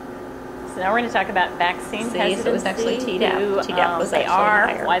than So now we're going to talk about vaccine hesitancy. So it was actually Tdap. Tdap was they actually are,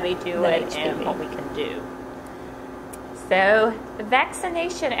 higher why they do than it, HPV. and what we can do. So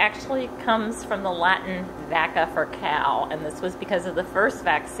vaccination actually comes from the Latin vacca for cow, and this was because of the first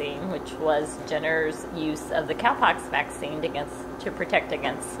vaccine, which was Jenner's use of the cowpox vaccine to protect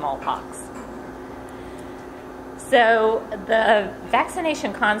against smallpox. So the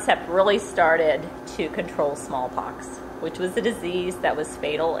vaccination concept really started to control smallpox, which was a disease that was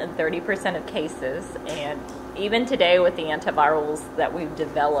fatal in 30% of cases. And even today with the antivirals that we've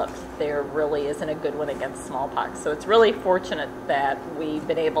developed, there really isn't a good one against smallpox. So it's really fortunate that we've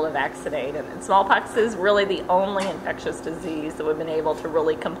been able to vaccinate. And smallpox is really the only infectious disease that we've been able to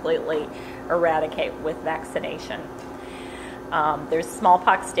really completely eradicate with vaccination. There's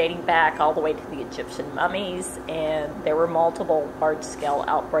smallpox dating back all the way to the Egyptian mummies, and there were multiple large-scale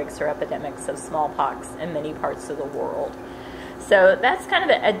outbreaks or epidemics of smallpox in many parts of the world. So that's kind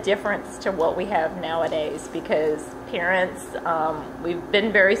of a difference to what we have nowadays, because parents, we've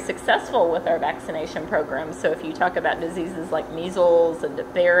been very successful with our vaccination programs. So if you talk about diseases like measles and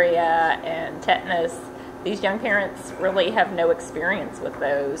diphtheria and tetanus, these young parents really have no experience with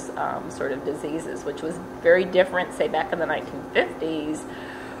those sort of diseases, which was very different, say, back in the 1950s,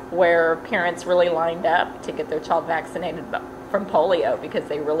 where parents really lined up to get their child vaccinated from polio because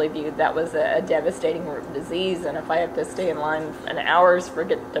they really viewed that was a devastating disease, and if I have to stay in line an hours for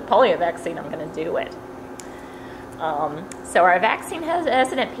get the polio vaccine, I'm going to do it. So our vaccine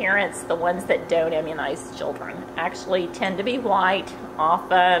hesitant parents, the ones that don't immunize children, actually tend to be white,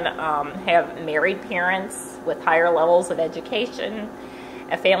 often have married parents with higher levels of education,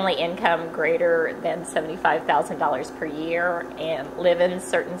 a family income greater than $75,000 per year, and live in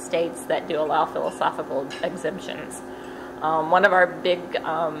certain states that do allow philosophical exemptions. One of our big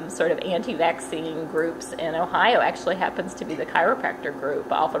sort of anti-vaccine groups in Ohio actually happens to be the chiropractor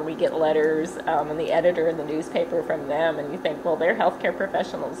group. Often we get letters and the editor in the newspaper from them, and you think, well, they're healthcare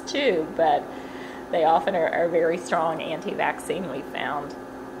professionals too, but they often are very strong anti-vaccine, we found.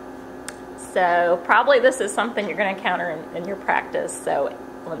 So probably this is something you're going to encounter in your practice. So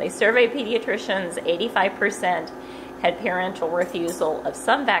when they surveyed pediatricians, 85% had parental refusal of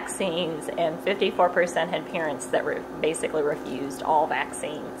some vaccines, and 54% had parents that basically refused all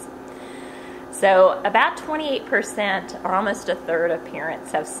vaccines. So about 28%, or almost a third of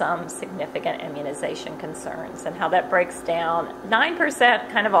parents, have some significant immunization concerns. And how that breaks down,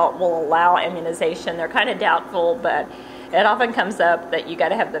 9% kind of will allow immunization. They're kind of doubtful, but it often comes up that you got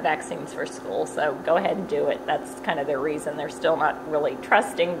to have the vaccines for school, so go ahead and do it. That's kind of their reason. They're still not really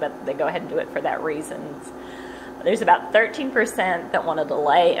trusting, but they go ahead and do it for that reason. There's about 13% that want to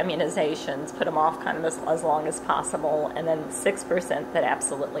delay immunizations, put them off kind of as long as possible, and then 6% that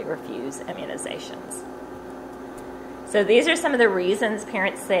absolutely refuse immunizations. So these are some of the reasons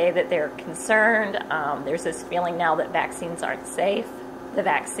parents say that they're concerned. There's this feeling now that vaccines aren't safe. The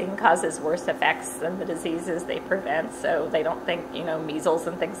vaccine causes worse effects than the diseases they prevent, so they don't think, measles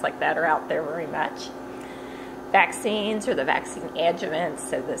and things like that are out there very much. Vaccines or the vaccine adjuvants,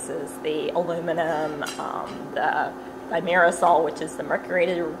 so this is the aluminum, the thimerosal, which is the mercury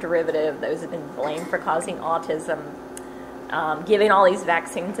derivative. Those have been blamed for causing autism. Giving all these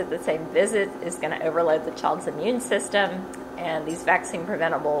vaccines at the same visit is going to overload the child's immune system, and these vaccine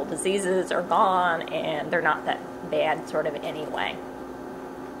preventable diseases are gone, and they're not that bad sort of anyway.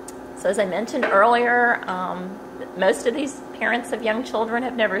 So as I mentioned earlier, most of these parents of young children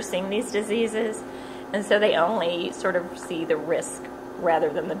have never seen these diseases, and so they only sort of see the risk rather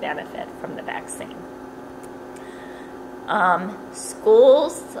than the benefit from the vaccine.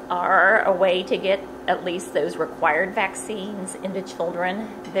 Schools are a way to get at least those required vaccines into children.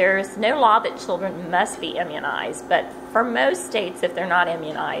 There's no law that children must be immunized, but for most states, if they're not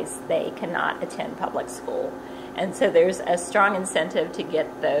immunized, they cannot attend public school. And so there's a strong incentive to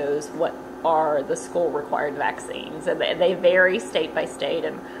get those, what are the school required vaccines. And they vary state by state,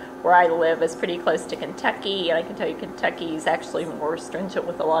 and where I live is pretty close to Kentucky, and I can tell you Kentucky is actually more stringent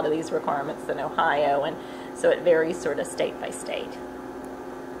with a lot of these requirements than Ohio, and so it varies sort of state by state.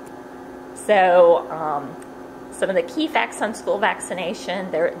 So some of the key facts on school vaccination,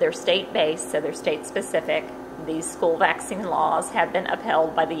 they're state-based, so they're state-specific. These school vaccine laws have been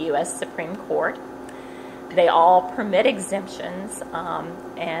upheld by the U.S. Supreme Court. They all permit exemptions,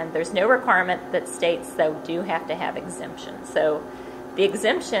 and there's no requirement that states, though, do have to have exemptions. So the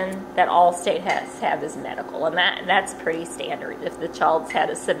exemption that all states have is medical, and that's pretty standard. If the child's had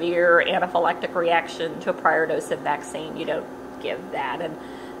a severe anaphylactic reaction to a prior dose of vaccine, you don't give that. And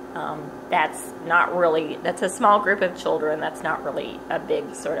that's a small group of children. That's not really a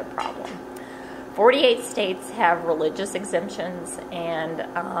big sort of problem. 48 states have religious exemptions, and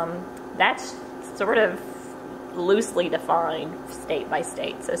that's sort of loosely defined state by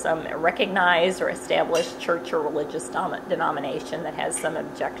state. So some recognized or established church or religious denomination that has some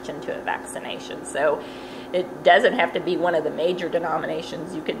objection to a vaccination. So it doesn't have to be one of the major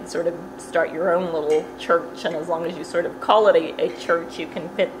denominations. You can sort of start your own little church, and as long as you sort of call it a church, you can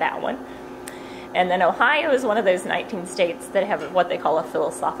fit that one. And then Ohio is one of those 19 states that have what they call a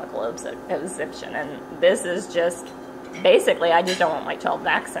philosophical exemption. And this is just basically, I just don't want my child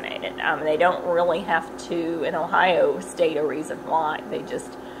vaccinated. They don't really have to, in Ohio, state a reason why. They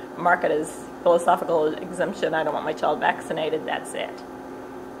just mark it as philosophical exemption. I don't want my child vaccinated. That's it.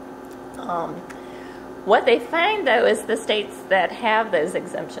 What they find, though, is the states that have those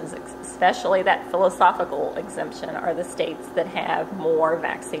exemptions, especially that philosophical exemption, are the states that have more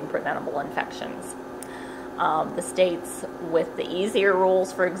vaccine-preventable infections. The states with the easier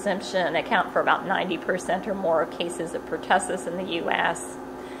rules for exemption account for about 90% or more of cases of pertussis in the U.S.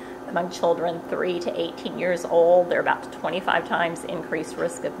 Among children 3 to 18 years old, they're about 25 times increased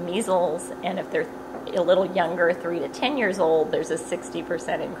risk of measles, and if they're a little younger, 3 to 10 years old, there's a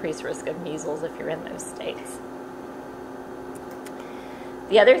 60% increased risk of measles if you're in those states.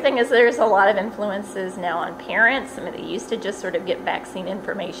 The other thing is there's a lot of influences now on parents. I mean, they used to just sort of get vaccine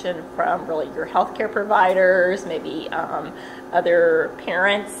information from really your healthcare providers, maybe other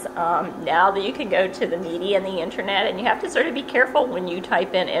parents. Now that you can go to the media and the internet, and you have to sort of be careful when you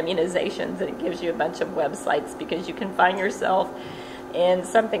type in immunizations, and it gives you a bunch of websites, because you can find yourself in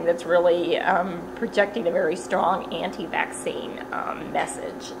something that's really projecting a very strong anti-vaccine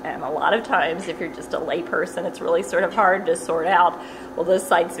message. And a lot of times, if you're just a layperson, it's really sort of hard to sort out, well, this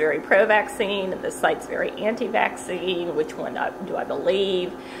site's very pro-vaccine, and this site's very anti-vaccine, which one do I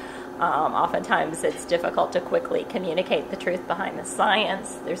believe? Oftentimes, it's difficult to quickly communicate the truth behind the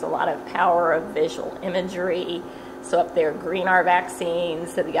science. There's a lot of power of visual imagery. So up there, green are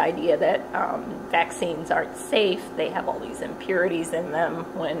vaccines, so the idea that vaccines aren't safe, they have all these impurities in them,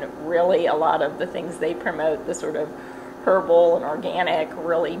 when really a lot of the things they promote, the sort of herbal and organic,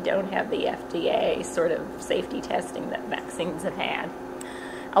 really don't have the FDA sort of safety testing that vaccines have had.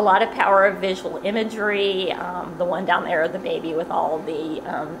 A lot of power of visual imagery. The one down there, the baby with all the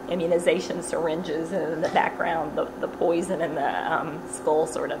immunization syringes, and in the background, the poison in the skull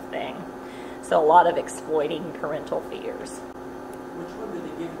sort of thing. So a lot of exploiting parental fears. Which one did they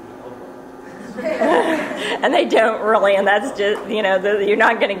give you? And they don't really, and that's just, you're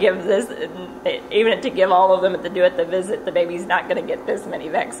not going to give this, even to give all of them at the visit, the baby's not going to get this many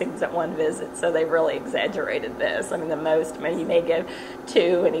vaccines at one visit. So they've really exaggerated this. I mean, the most, you may give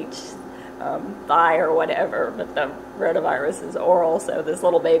 2 in each thigh or whatever, but the rotavirus is oral, so this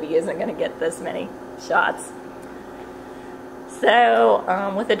little baby isn't going to get this many shots. So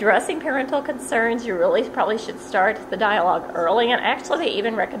with addressing parental concerns, you really probably should start the dialogue early. And actually, they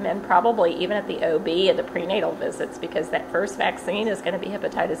even recommend probably even at the OB at the prenatal visits, because that first vaccine is going to be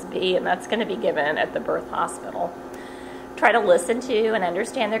hepatitis B, and that's going to be given at the birth hospital. Try to listen to and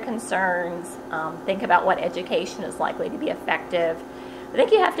understand their concerns. Think about what education is likely to be effective. I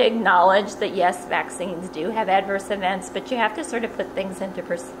think you have to acknowledge that, yes, vaccines do have adverse events, but you have to sort of put things into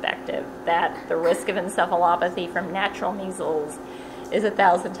perspective, that the risk of encephalopathy from natural measles is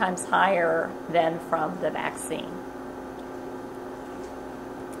 1,000 times higher than from the vaccine.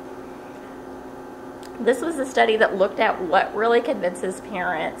 This was a study that looked at what really convinces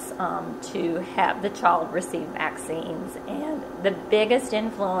parents to have the child receive vaccines, and the biggest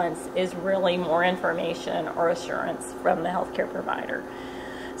influence is really more information or assurance from the healthcare provider.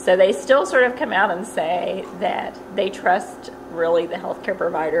 So they still sort of come out and say that they trust really the healthcare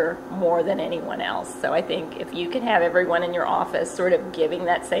provider more than anyone else. So I think if you can have everyone in your office sort of giving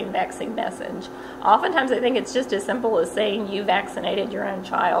that same vaccine message, oftentimes I think it's just as simple as saying you vaccinated your own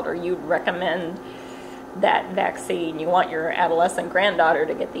child, or you recommend that vaccine, you want your adolescent granddaughter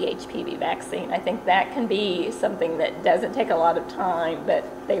to get the HPV vaccine. I think that can be something that doesn't take a lot of time, but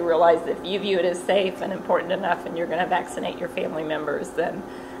they realize that if you view it as safe and important enough and you're going to vaccinate your family members, then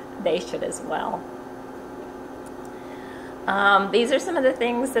they should as well. These are some of the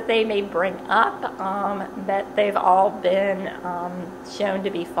things that they may bring up, but they've all been shown to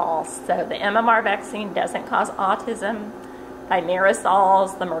be false. So the MMR vaccine doesn't cause autism.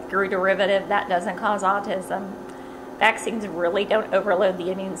 Thimerosols, the mercury derivative, that doesn't cause autism. Vaccines really don't overload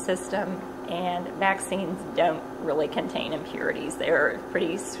the immune system, and vaccines don't really contain impurities. They're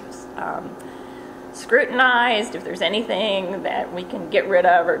pretty scrutinized. If there's anything that we can get rid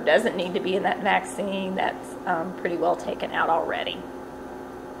of or doesn't need to be in that vaccine, that's pretty well taken out already.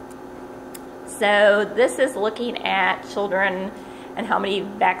 So this is looking at children and how many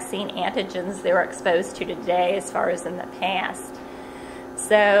vaccine antigens they were exposed to today as far as in the past.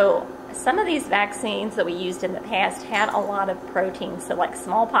 So some of these vaccines that we used in the past had a lot of proteins. So like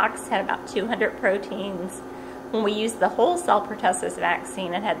smallpox had about 200 proteins. When we used the whole cell pertussis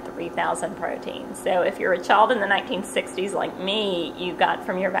vaccine, it had 3,000 proteins. So if you're a child in the 1960s like me, you got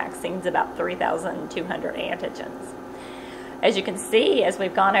from your vaccines about 3,200 antigens. As you can see, as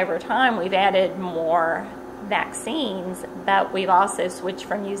we've gone over time, we've added more vaccines, but we've also switched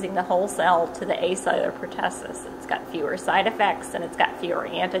from using the whole cell to the acellular pertussis. It's got fewer side effects and it's got fewer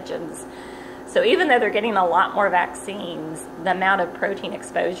antigens. So even though they're getting a lot more vaccines, the amount of protein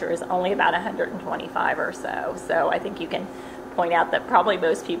exposure is only about 125 or so. So I think you can point out that probably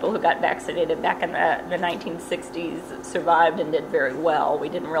most people who got vaccinated back in the 1960s survived and did very well. We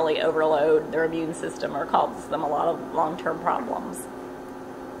didn't really overload their immune system or cause them a lot of long-term problems.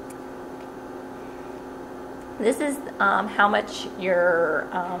 This is how much your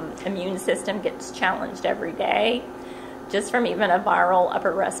immune system gets challenged every day. Just from even a viral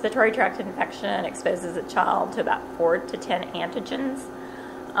upper respiratory tract infection exposes a child to about 4 to 10 antigens.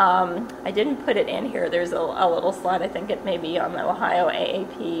 I didn't put it in here. There's a little slide, I think it may be on the Ohio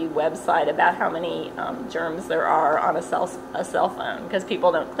AAP website, about how many germs there are on a cell phone, because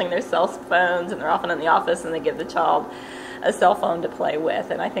people don't clean their cell phones and they're often in the office and they give the child a cell phone to play with.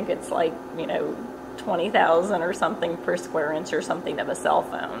 And I think it's like, 20,000 or something per square inch or something of a cell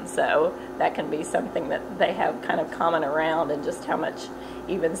phone. So that can be something that they have kind of common around, and just how much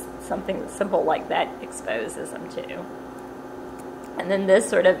even something simple like that exposes them to. And then this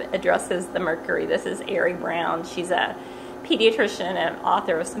sort of addresses the mercury. This is Ari Brown. She's a pediatrician and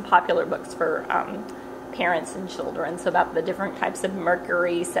author of some popular books for parents and children. So about the different types of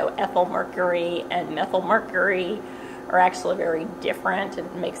mercury. So ethyl mercury and methyl mercury are actually very different.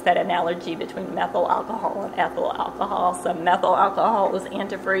 It makes that analogy between methyl alcohol and ethyl alcohol. So methyl alcohol is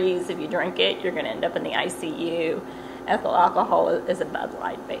antifreeze. If you drink it, you're going to end up in the ICU. Ethyl alcohol is a Bud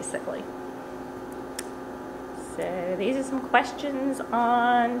Light, basically. So these are some questions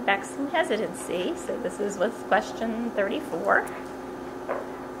on vaccine hesitancy. So this is with question 34.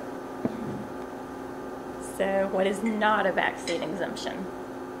 So what is not a vaccine exemption?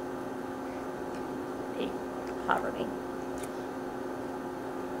 A poverty.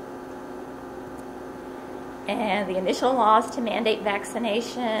 And the initial laws to mandate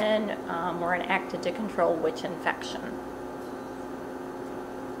vaccination were enacted to control which infection?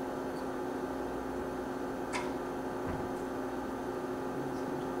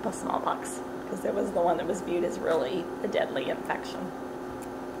 The smallpox, because it was the one that was viewed as really a deadly infection.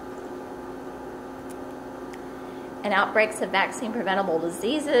 And outbreaks of vaccine-preventable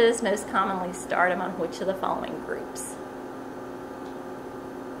diseases most commonly start among which of the following groups?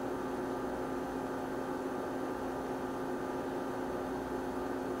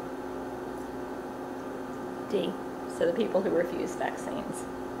 D. So the people who refuse vaccines.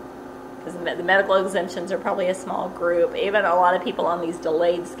 Because the medical exemptions are probably a small group. Even a lot of people on these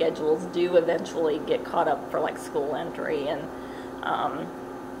delayed schedules do eventually get caught up for like school entry, and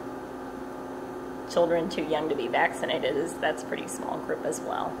children too young to be vaccinated, that's a pretty small group as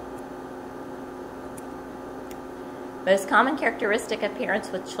well. Most common characteristic of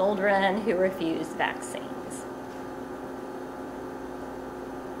parents with children who refuse vaccines.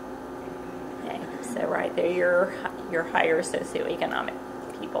 Okay, so right there, your higher socioeconomic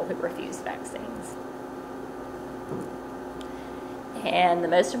people who refuse vaccines. And the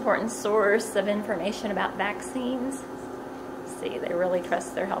most important source of information about vaccines, see, they really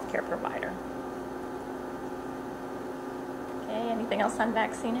trust their healthcare provider. Okay, anything else on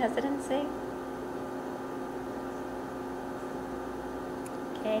vaccine hesitancy?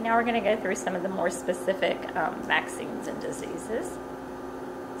 Okay, now we're going to go through some of the more specific vaccines and diseases.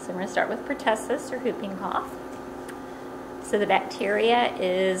 So we're going to start with pertussis, or whooping cough. So the bacteria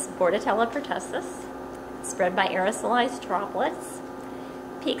is Bordetella pertussis, spread by aerosolized droplets.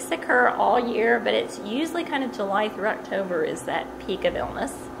 Peaks occur all year, but it's usually kind of July through October is that peak of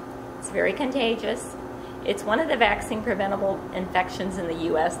illness. It's very contagious. It's one of the vaccine-preventable infections in the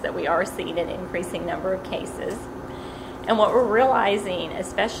U.S. that we are seeing an increasing number of cases. And what we're realizing,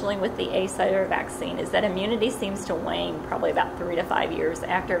 especially with the acellular vaccine, is that immunity seems to wane probably about 3 to 5 years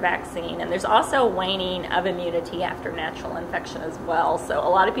after vaccine. And there's also a waning of immunity after natural infection as well. So a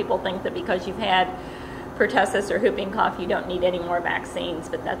lot of people think that because you've had pertussis or whooping cough, you don't need any more vaccines,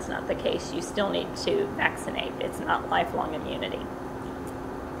 but that's not the case. You still need to vaccinate. It's not lifelong immunity.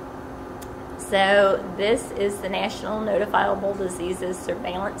 So this is the National Notifiable Diseases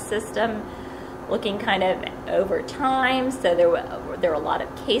Surveillance System. looking kind of over time, so there were a lot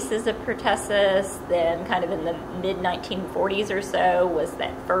of cases of pertussis. Then kind of in the mid-1940s or so was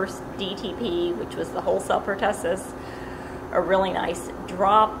that first DTP, which was the whole cell pertussis, a really nice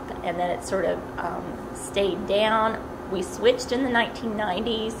drop, and then it sort of stayed down. We switched in the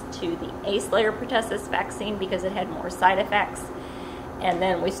 1990s to the ACE layer pertussis vaccine because it had more side effects. And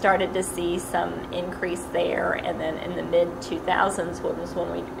then we started to see some increase there. And then in the mid-2000s was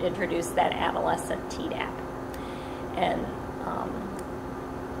when we introduced that adolescent Tdap. And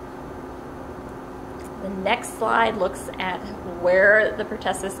the next slide looks at where the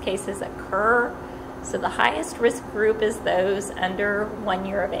pertussis cases occur. So the highest risk group is those under 1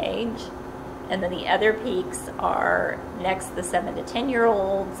 year of age. And then the other peaks are next the 7 to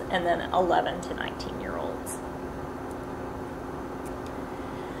 10-year-olds and then 11 to 19-year-olds.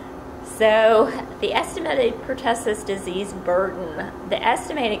 So the estimated pertussis disease burden, the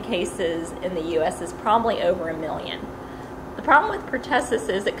estimated cases in the U.S. is probably over 1 million. The problem with pertussis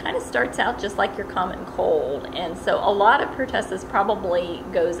is it kind of starts out just like your common cold, and so a lot of pertussis probably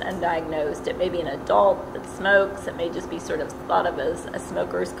goes undiagnosed. It may be an adult that smokes, it may just be sort of thought of as a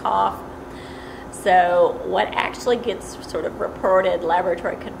smoker's cough. So what actually gets sort of reported,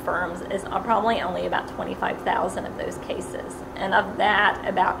 laboratory confirms, is probably only about 25,000 of those cases. And of that,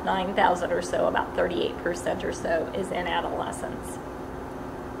 about 9,000 or so, about 38% or so, is in adolescents.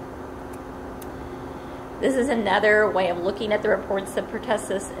 This is another way of looking at the reports of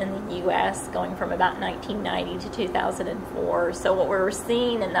pertussis in the U.S. going from about 1990 to 2004. So what we're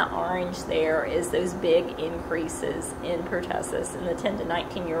seeing in the orange there is those big increases in pertussis in the 10 to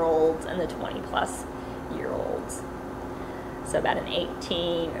 19-year-olds and the 20-plus-year-olds. So about an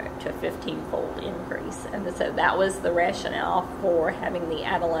 18 to 15-fold increase. And so that was the rationale for having the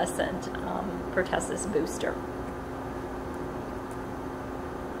adolescent pertussis booster.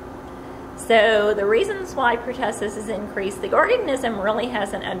 So the reasons why pertussis is increased, the organism really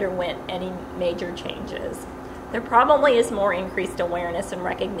hasn't underwent any major changes. There probably is more increased awareness and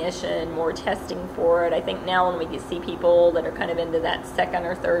recognition, more testing for it. I think now when we see people that are kind of into that second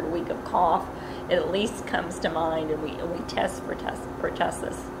or third week of cough, it at least comes to mind, and we test for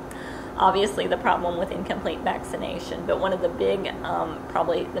pertussis. Obviously the problem with incomplete vaccination, but one of the big,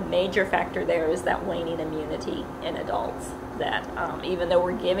 probably the major factor there is that waning immunity in adults. That even though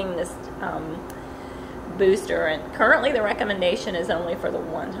we're giving this booster, and currently the recommendation is only for the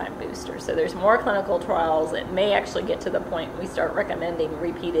one-time booster. So there's more clinical trials. It may actually get to the point we start recommending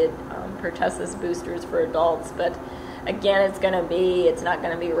repeated pertussis boosters for adults, but again, it's not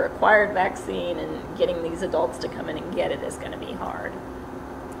going to be a required vaccine, and getting these adults to come in and get it is going to be hard.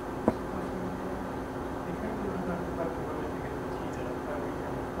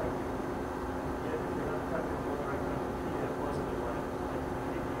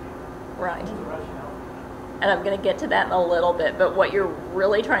 Right. And I'm going to get to that in a little bit, but what you're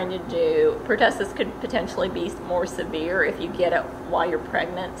really trying to do, pertussis could potentially be more severe if you get it while you're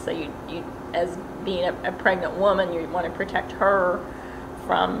pregnant. So you as being a pregnant woman, you want to protect her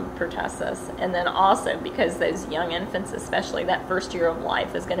from pertussis. And then also because those young infants, especially that first year of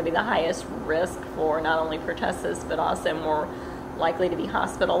life, is going to be the highest risk for not only pertussis, but also more likely to be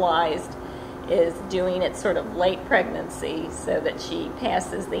hospitalized, is doing it sort of late pregnancy so that she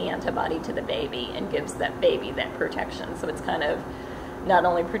passes the antibody to the baby and gives that baby that protection. So it's kind of not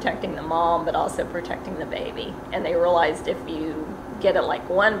only protecting the mom, but also protecting the baby. And they realized if you get it like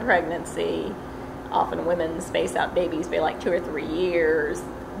one pregnancy, often women space out babies by like 2 or 3 years,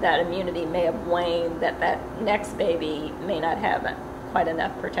 that immunity may have waned, that next baby may not have quite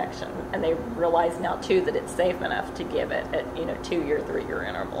enough protection. And they realize now too that it's safe enough to give it at 2-year, 3-year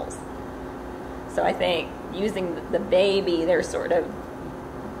intervals. So I think using the baby, they're sort of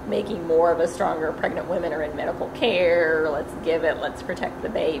making more of a stronger pregnant women are in medical care, let's give it, let's protect the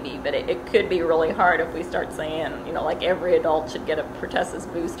baby. But it could be really hard if we start saying, like every adult should get a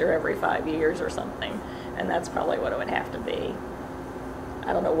pertussis booster every 5 years or something. And that's probably what it would have to be.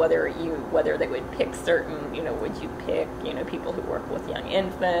 I don't know whether they would pick certain, would you pick, people who work with young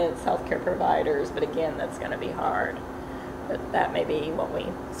infants, healthcare providers, but again, that's going to be hard. But that may be what we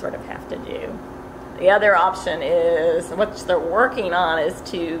sort of have to do. The other option is, what they're working on, is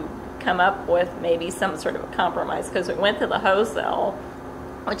to come up with maybe some sort of a compromise, because we went to the wholesale,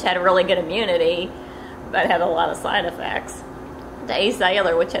 which had really good immunity, but had a lot of side effects. The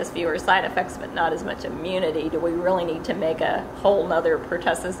acellular, which has fewer side effects but not as much immunity, do we really need to make a whole nother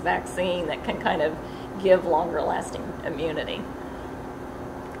pertussis vaccine that can kind of give longer lasting immunity?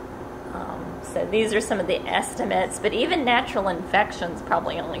 So these are some of the estimates, but even natural infections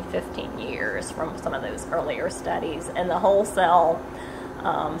probably only 15 years from some of those earlier studies. And the wholesale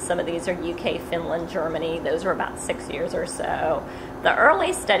Some of these are UK, Finland, Germany. Those are about 6 years or so. The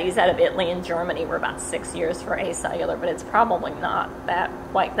early studies out of Italy and Germany were about 6 years for acellular, but it's probably not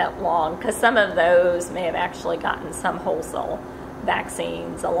quite that long, because some of those may have actually gotten some whole cell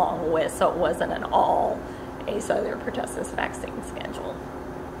vaccines along with, so it wasn't an all acellular pertussis vaccine schedule.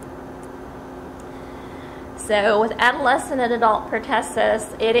 So with adolescent and adult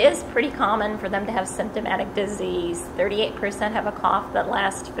pertussis, it is pretty common for them to have symptomatic disease. 38% have a cough that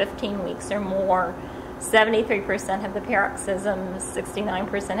lasts 15 weeks or more. 73% have the paroxysms,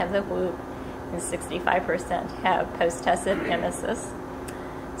 69% have the whoop, and 65% have post-tussive emesis.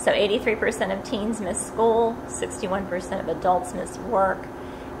 So 83% of teens miss school, 61% of adults miss work,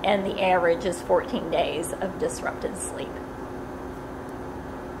 and the average is 14 days of disrupted sleep.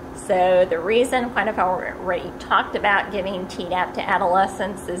 So the reason, kind of how we already talked about, giving Tdap to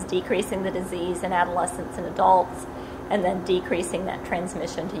adolescents is decreasing the disease in adolescents and adults, and then decreasing that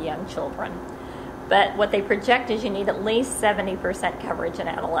transmission to young children. But what they project is you need at least 70% coverage in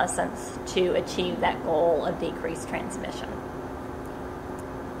adolescents to achieve that goal of decreased transmission.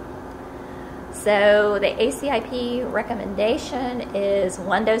 So the ACIP recommendation is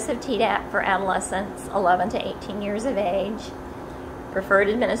 1 dose of Tdap for adolescents 11 to 18 years of age. Preferred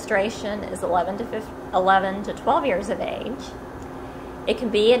administration is 11 to 12 years of age. It can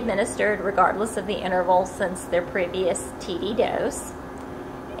be administered regardless of the interval since their previous TD dose.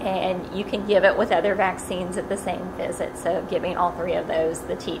 And you can give it with other vaccines at the same visit. So giving all three of those,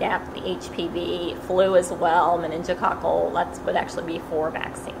 the Tdap, the HPV, flu as well, meningococcal, that would actually be 4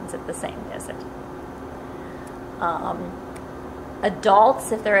 vaccines at the same visit.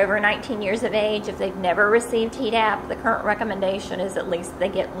 Adults, if they're over 19 years of age, if they've never received Tdap, the current recommendation is at least they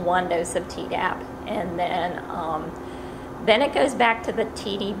get 1 dose of Tdap. And then it goes back to the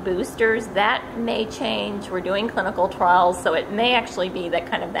TD boosters. That may change. We're doing clinical trials, so it may actually be that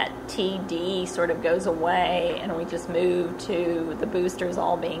kind of that TD sort of goes away and we just move to the boosters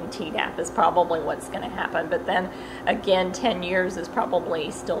all being Tdap is probably what's going to happen. But then again, 10 years is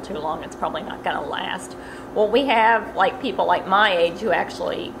probably still too long. It's probably not going to last. Well, we have like people like my age who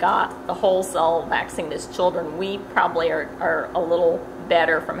actually got the whole cell vaccine as children. We probably are a little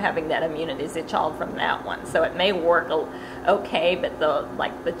better from having that immunity as a child from that one. So it may work okay, but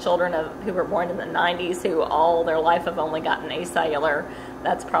the children who were born in the 90s who all their life have only gotten acellular,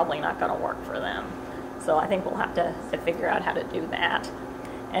 that's probably not going to work for them. So I think we'll have to figure out how to do that.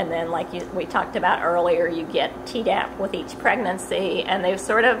 And then we talked about earlier, you get Tdap with each pregnancy, and they've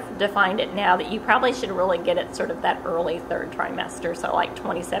sort of defined it now that you probably should really get it sort of that early 3rd trimester, so like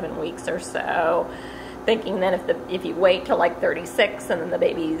 27 weeks or so. Thinking then if you wait till like 36 and then the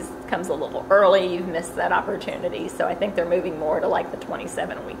baby comes a little early, you've missed that opportunity. So I think they're moving more to like the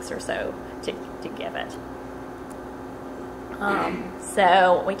 27 weeks or so to give it.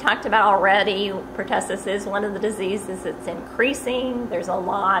 So we talked about already, pertussis is one of the diseases that's increasing. There's a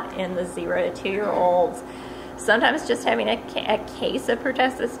lot in the 0 to 2-year-olds. Sometimes just having a case of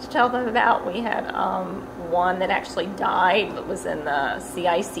pertussis to tell them about. We had one that actually died, but was in the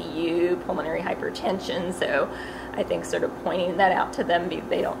CICU, pulmonary hypertension. So I think sort of pointing that out to them,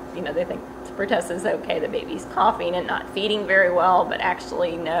 they don't, they think pertussis is okay, the baby's coughing and not feeding very well, but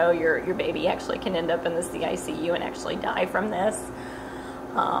actually no, your baby actually can end up in the CICU and actually die from this.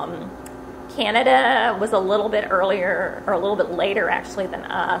 Canada was a little bit earlier, or a little bit later actually than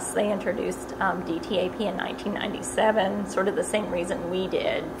us. They introduced DTaP in 1997, sort of the same reason we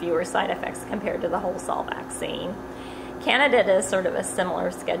did, fewer side effects compared to the whole cell vaccine. Canada does sort of a similar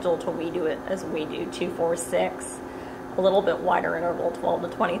schedule to we do 2, 4, 6, a little bit wider interval, 12 to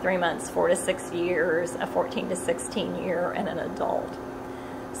 23 months, 4 to 6 years, a 14 to 16 year, and an adult.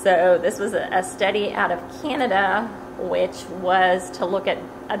 So this was a study out of Canada, which was to look at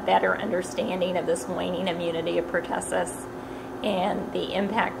a better understanding of this waning immunity of pertussis and the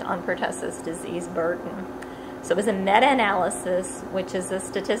impact on pertussis disease burden. So it was a meta-analysis, which is a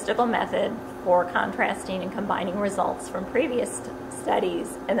statistical method for contrasting and combining results from previous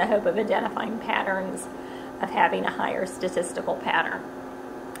studies in the hope of identifying patterns of having a higher statistical power.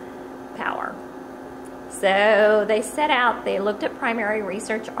 So they looked at primary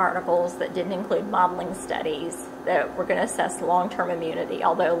research articles that didn't include modeling studies that were going to assess long-term immunity,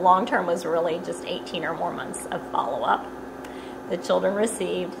 although long-term was really just 18 or more months of follow-up. The children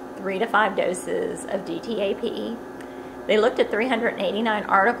received 3 to 5 doses of DTaP. They looked at 389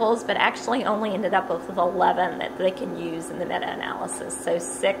 articles, but actually only ended up with 11 that they can use in the meta-analysis. So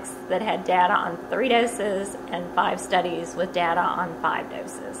 6 that had data on 3 doses and 5 studies with data on 5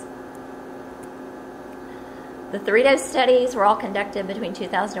 doses. The 3-dose studies were all conducted between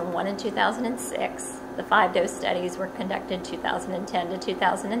 2001 and 2006. The 5-dose studies were conducted 2010 to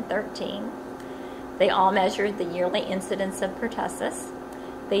 2013. They all measured the yearly incidence of pertussis.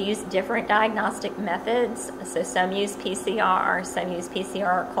 They used different diagnostic methods, so some use PCR, some use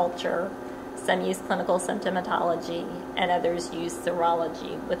PCR culture, some use clinical symptomatology, and others use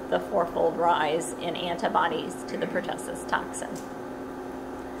serology with the 4-fold rise in antibodies to the pertussis toxin.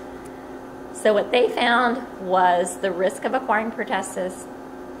 So what they found was the risk of acquiring pertussis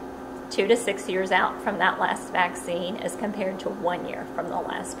 2 to 6 years out from that last vaccine as compared to 1 year from the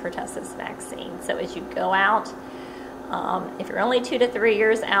last pertussis vaccine. So as you go out, if you're only 2 to 3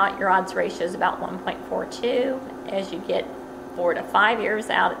 years out, your odds ratio is about 1.42. As you get 4 to 5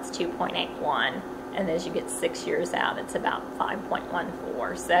 years out, it's 2.81. And as you get 6 years out, it's about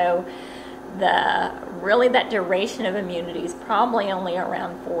 5.14. So really that duration of immunity is probably only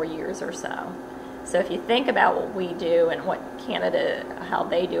around 4 years or so. So if you think about what we do and what Canada, how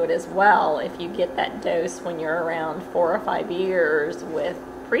they do it as well, if you get that dose when you're around 4 or 5 years with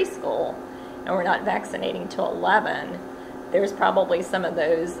preschool, and we're not vaccinating till 11, there's probably some of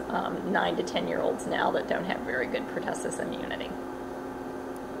those 9 to 10-year-olds now that don't have very good pertussis immunity.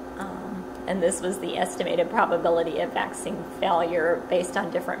 And this was the estimated probability of vaccine failure based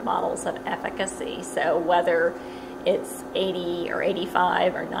on different models of efficacy. So whether it's 80 or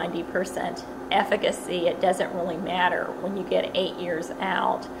 85 or 90% efficacy, it doesn't really matter. When you get 8 years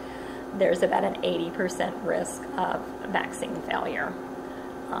out, there's about an 80% risk of vaccine failure.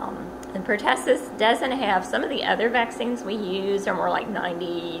 And pertussis doesn't have, some of the other vaccines we use are more like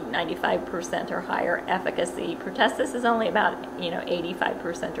 90, 95% or higher efficacy. Pertussis is only about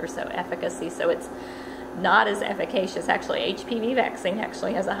 85% or so efficacy, so it's not as efficacious. Actually, HPV vaccine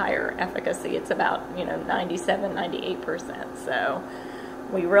actually has a higher efficacy. It's about 97, 98%. So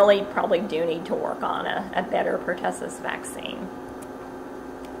we really probably do need to work on a better pertussis vaccine.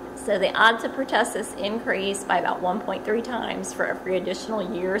 So the odds of pertussis increase by about 1.3 times for every additional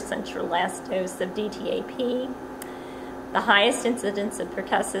year since your last dose of DTaP. The highest incidence of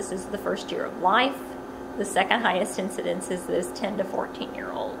pertussis is the first year of life. The second highest incidence is those 10 to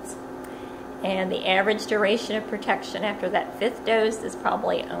 14-year-olds. And the average duration of protection after that 5th dose is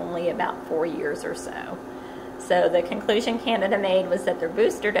probably only about 4 years or so. So the conclusion Canada made was that their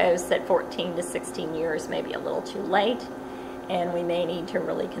booster dose at 14 to 16 years may be a little too late, and we may need to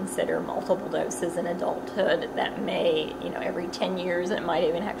really consider multiple doses in adulthood. That may, every 10 years, it might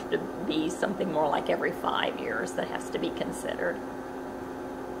even have to be something more like every 5 years that has to be considered.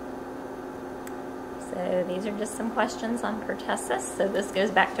 So these are just some questions on pertussis. So this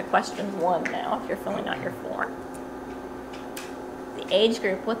goes back to question 1 now, if you're filling out your form. The age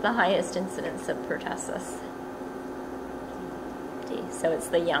group with the highest incidence of pertussis. So it's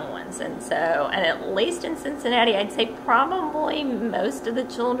the young ones. And at least in Cincinnati, I'd say probably most of the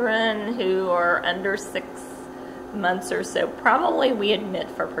children who are under 6 months or so, probably we admit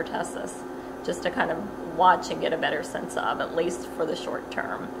for pertussis, just to kind of watch and get a better sense of, at least for the short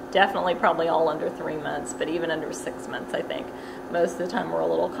term. Definitely probably all under 3 months, but even under 6 months, I think most of the time we're a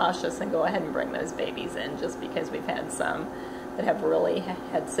little cautious and go ahead and bring those babies in, just because we've had some that have really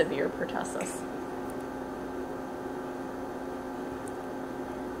had severe pertussis.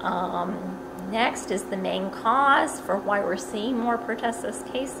 Next is the main cause for why we're seeing more pertussis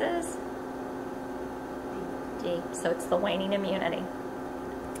cases. D. So it's the waning immunity.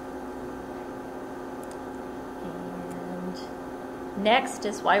 And next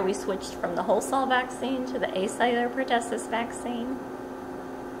is why we switched from the whole cell vaccine to the acellular pertussis vaccine.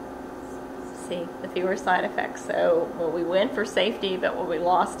 See, the fewer side effects. So we went for safety, but what we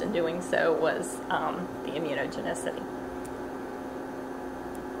lost in doing so was the immunogenicity.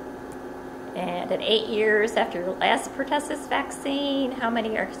 And at 8 years after your last pertussis vaccine, how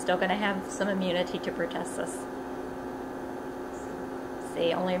many are still going to have some immunity to pertussis?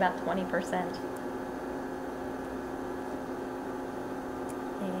 See, only about 20%.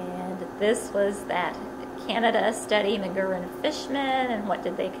 And this was that Canada study, McGurr and Fishman, and what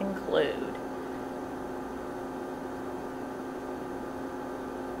did they conclude?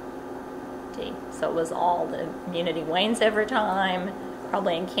 D. So it was all the immunity wanes over time.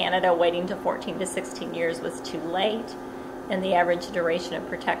 Probably in Canada, waiting to 14 to 16 years was too late, and the average duration of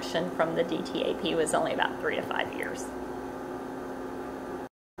protection from the DTaP was only about 3 to 5 years.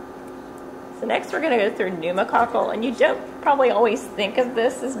 So next we're going to go through pneumococcal, and you don't probably always think of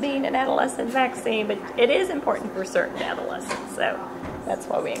this as being an adolescent vaccine, but it is important for certain adolescents, so that's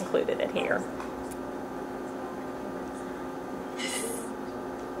why we included it here.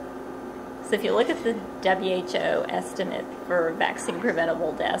 So if you look at the WHO estimate for vaccine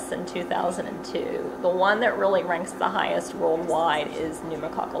preventable deaths in 2002, the one that really ranks the highest worldwide is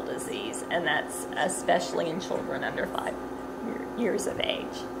pneumococcal disease, and that's especially in children under 5 years of age.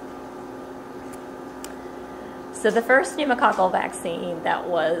 So the first pneumococcal vaccine that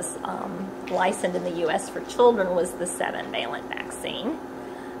was licensed in the U.S. for children was the 7-valent vaccine.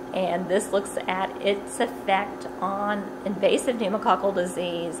 And this looks at its effect on invasive pneumococcal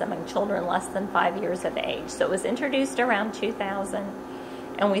disease among children less than 5 years of age. So it was introduced around 2000,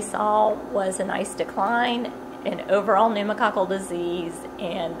 and we saw was a nice decline in overall pneumococcal disease,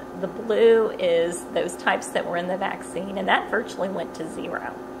 and the blue is those types that were in the vaccine, and that virtually went to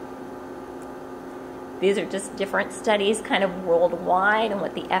zero. These are just different studies kind of worldwide and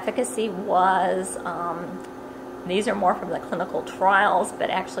what the efficacy was. These are more from the clinical trials, but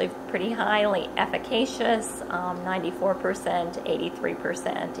actually pretty highly efficacious, 94%,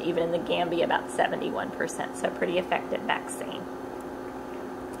 83%, even in the Gambia about 71%, so pretty effective vaccine.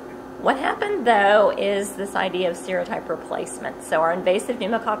 What happened, though, is this idea of serotype replacement. So our invasive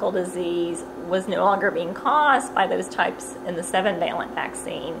pneumococcal disease was no longer being caused by those types in the 7-valent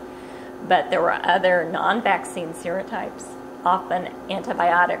vaccine, but there were other non-vaccine serotypes, often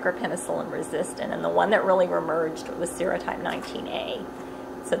antibiotic or penicillin resistant, and the one that really emerged was serotype 19A.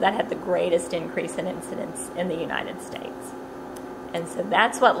 So that had the greatest increase in incidence in the United States. And so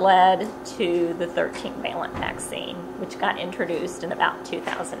that's what led to the 13-valent vaccine, which got introduced in about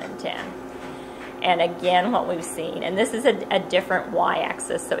 2010. And again, what we've seen, and this is a different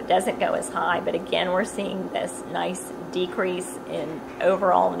y-axis, so it doesn't go as high, but again, we're seeing this nice decrease in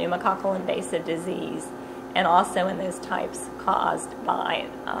overall pneumococcal invasive disease, and also in those types caused by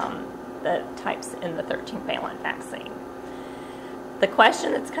the types in the 13-valent vaccine. The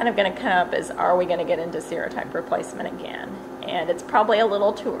question that's kind of going to come up is, are we going to get into serotype replacement again? And it's probably a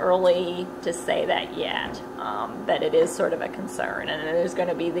little too early to say that yet, but it is sort of a concern. And there's going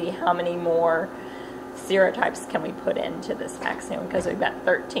to be the how many more serotypes can we put into this vaccine, because we've got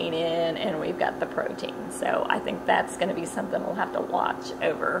 13 in and we've got the protein. So I think that's going to be something we'll have to watch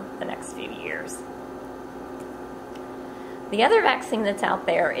over the next few years. The other vaccine that's out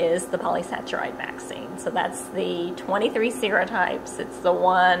there is the polysaccharide vaccine. So that's the 23 serotypes. It's the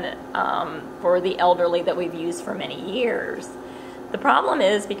one for the elderly that we've used for many years. The problem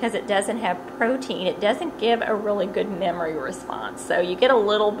is because it doesn't have protein, it doesn't give a really good memory response. So you get a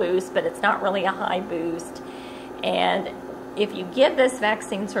little boost, but it's not really a high boost. And if you give this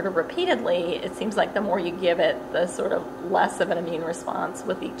vaccine sort of repeatedly, it seems like the more you give it, the sort of less of an immune response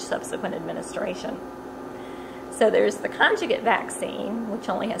with each subsequent administration. So there's the conjugate vaccine, which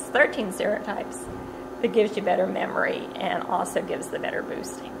only has 13 serotypes, but gives you better memory and also gives the better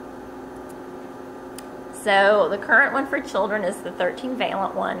boosting. So the current one for children is the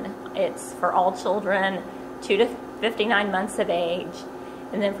 13-valent one. It's for all children 2 to 59 months of age,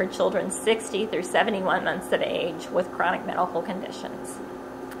 and then for children 60 through 71 months of age with chronic medical conditions.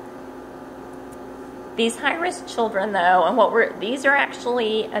 These high-risk children, though, and these are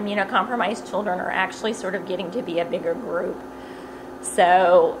actually immunocompromised children, are actually sort of getting to be a bigger group.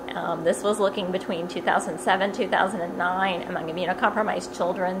 So this was looking between 2007 2009 among immunocompromised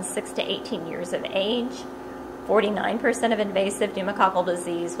children 6 to 18 years of age. 49% of invasive pneumococcal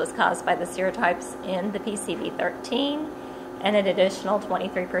disease was caused by the serotypes in the PCV13, and an additional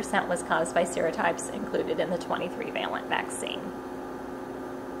 23% was caused by serotypes included in the 23-valent vaccine.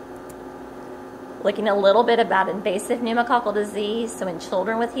 Looking a little bit about invasive pneumococcal disease, so in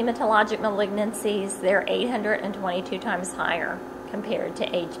children with hematologic malignancies, they're 822 times higher compared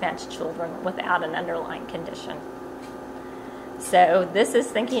to age-matched children without an underlying condition. So this is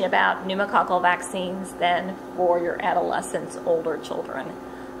thinking about pneumococcal vaccines then for your adolescents, older children.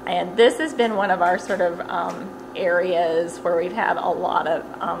 And this has been one of our sort of areas where we've had a lot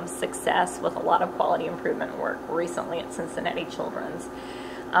of success with a lot of quality improvement work recently at Cincinnati Children's.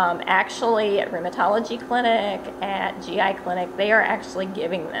 Actually, at Rheumatology Clinic, at GI Clinic, they are actually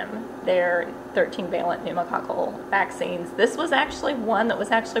giving them their 13-valent pneumococcal vaccines. This was actually one that was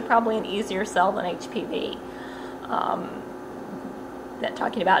actually probably an easier sell than HPV. That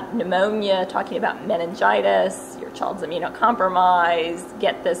talking about pneumonia, talking about meningitis, your child's immunocompromised,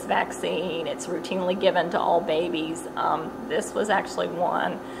 get this vaccine. It's routinely given to all babies. This was actually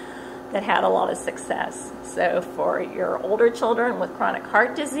one that had a lot of success. So for your older children with chronic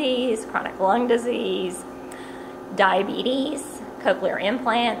heart disease, chronic lung disease, diabetes, cochlear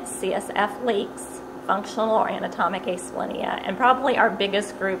implants, CSF leaks, functional or anatomic asplenia, and probably our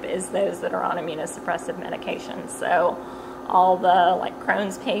biggest group is those that are on immunosuppressive medications. So all the like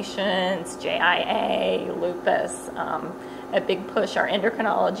Crohn's patients, JIA, lupus, a big push. Our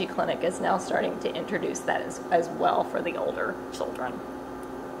endocrinology clinic is now starting to introduce that as well for the older children.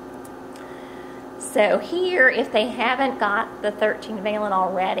 So here, if they haven't got the 13-valent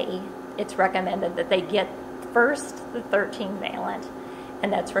already, it's recommended that they get first the 13-valent,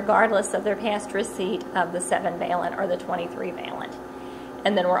 and that's regardless of their past receipt of the 7-valent or the 23-valent.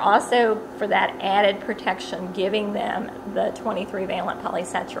 And then we're also, for that added protection, giving them the 23-valent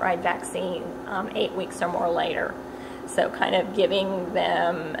polysaccharide vaccine 8 weeks or more later. So kind of giving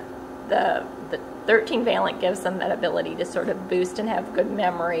them the 13-valent gives them that ability to sort of boost and have good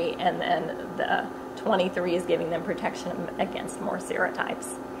memory, and then the 23 is giving them protection against more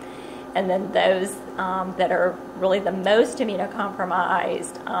serotypes. And then those that are really the most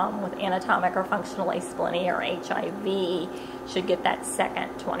immunocompromised with anatomic or functional asplenia or HIV should get that second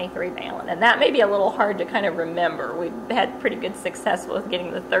 23-valent. And that may be a little hard to kind of remember. We've had pretty good success with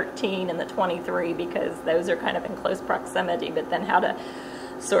getting the 13 and the 23 because those are kind of in close proximity, but then how to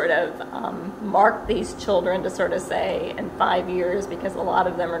sort of mark these children to sort of say in 5 years, because a lot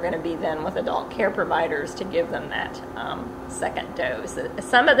of them are going to be then with adult care providers to give them that second dose.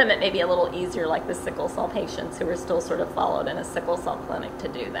 Some of them it may be a little easier, like the sickle cell patients who are still sort of followed in a sickle cell clinic to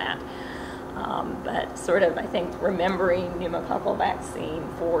do that. But sort of, I think, remembering pneumococcal vaccine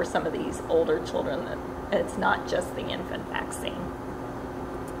for some of these older children, that it's not just the infant vaccine.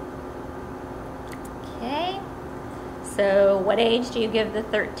 Okay. So what age do you give the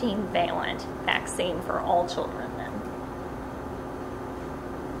 13-valent vaccine for all children then?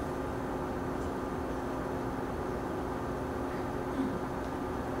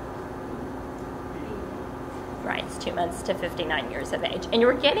 Right, it's 2 months to 59 years of age. And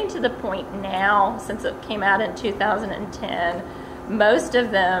you're getting to the point now, since it came out in 2010, most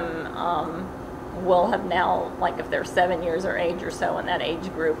of them will have now, like if they're 7 years or age or so in that age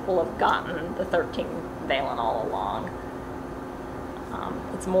group, will have gotten the 13-valent all along.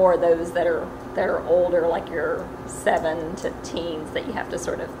 It's more those that are older, like your 7 to teens, that you have to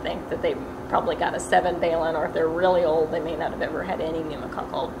sort of think that they probably got a 7-valent, or if they're really old, they may not have ever had any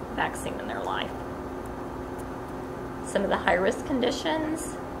pneumococcal vaccine in their life. Some of the high-risk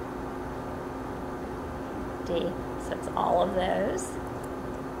conditions. D, so it's all of those.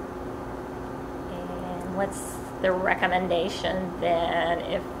 And what's the recommendation then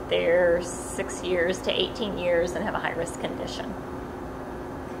if they're 6 years to 18 years and have a high-risk condition?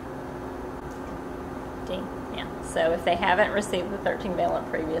 D, yeah. So if they haven't received the 13-valent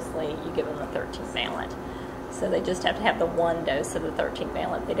previously, you give them the 13-valent. So they just have to have the 1 dose of the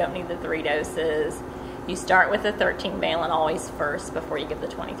 13-valent. They don't need the 3 doses. You start with the 13-valent always first before you give the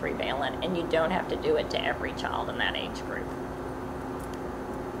 23-valent, and you don't have to do it to every child in that age group.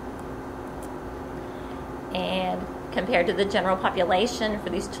 And compared to the general population, for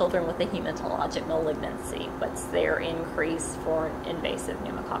these children with a hematologic malignancy, what's their increase for invasive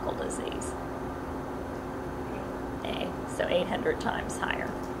pneumococcal disease? A, so 800 times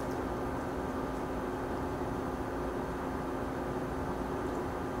higher.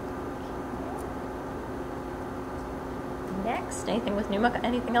 Next, anything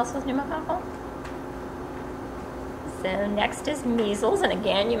else with pneumococcal? So next is measles, and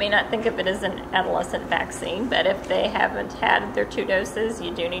again, you may not think of it as an adolescent vaccine, but if they haven't had their 2 doses,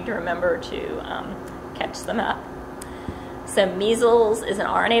 you do need to remember to catch them up. So measles is an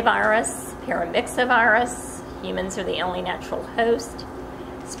RNA virus, paramyxovirus. Humans are the only natural host,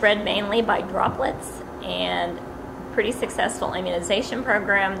 spread mainly by droplets, and pretty successful immunization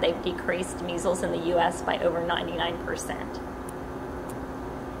program. They've decreased measles in the U.S. by over 99%.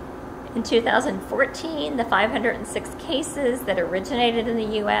 In 2014, the 506 cases that originated in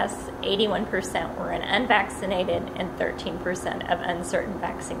the U.S., 81% were in unvaccinated and 13% of uncertain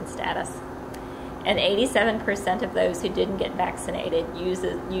vaccine status. And 87% of those who didn't get vaccinated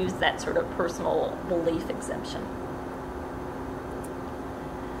used that sort of personal belief exemption.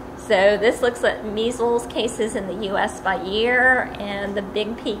 So this looks at measles cases in the U.S. by year, and the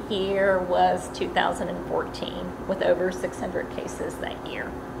big peak year was 2014 with over 600 cases that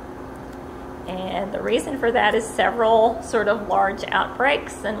year. And the reason for that is several sort of large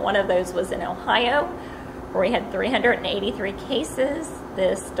outbreaks, and one of those was in Ohio, where we had 383 cases.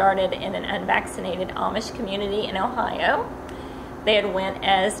 This started in an unvaccinated Amish community in Ohio. They had went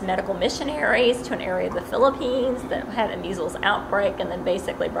as medical missionaries to an area of the Philippines that had a measles outbreak and then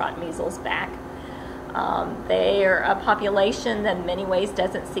basically brought measles back. They are a population that in many ways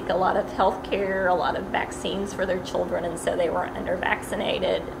doesn't seek a lot of health care, a lot of vaccines for their children, and so they were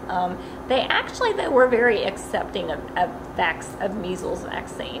under-vaccinated. They actually, though, were very accepting of measles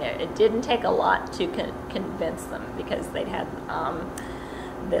vaccine. It didn't take a lot to convince them because they'd had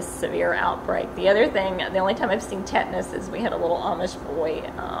this severe outbreak. The other thing, the only time I've seen tetanus is we had a little Amish boy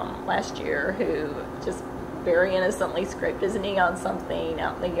last year who just very innocently scraped his knee on something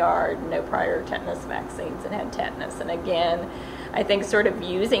out in the yard, no prior tetanus vaccines, and had tetanus. And again, I think sort of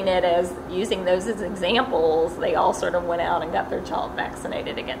using those as examples, they all sort of went out and got their child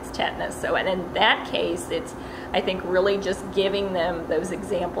vaccinated against tetanus. So, and in that case, it's, I think, really just giving them those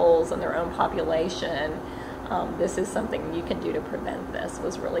examples in their own population. This is something you can do to prevent this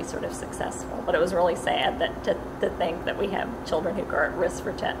was really sort of successful. But it was really sad that to think that we have children who are at risk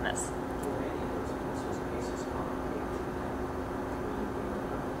for tetanus.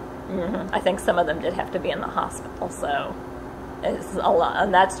 I think some of them did have to be in the hospital, so it's a lot.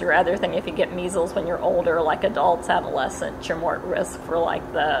 And that's your other thing. If you get measles when you're older, like adults, adolescents, you're more at risk for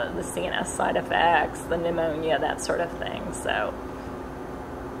like the CNS side effects, the pneumonia, that sort of thing. So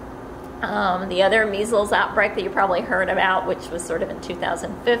the other measles outbreak that you probably heard about, which was sort of in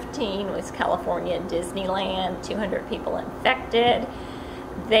 2015, was California Disneyland, 200 people infected.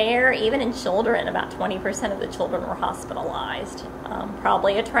 There, even in children, about 20% of the children were hospitalized.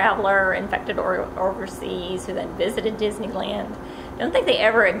 Probably a traveler infected overseas who then visited Disneyland. Don't think they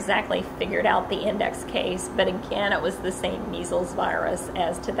ever exactly figured out the index case, but again, it was the same measles virus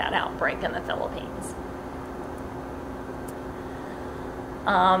as to that outbreak in the Philippines.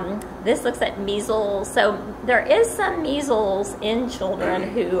 This looks at measles. So there is some measles in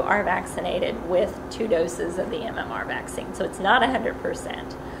children who are vaccinated with 2 doses of the MMR vaccine. So it's not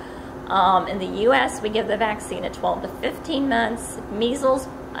 100%. In the U.S., we give the vaccine at 12 to 15 months. Measles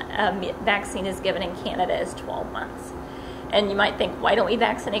vaccine is given in Canada as 12 months. And you might think, why don't we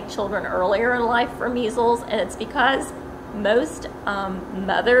vaccinate children earlier in life for measles? And it's because most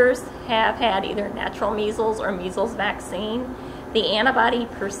mothers have had either natural measles or measles vaccine. The antibody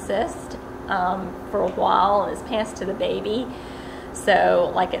persists for a while and is passed to the baby. So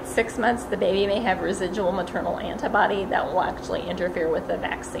like at 6 months, the baby may have residual maternal antibody that will actually interfere with the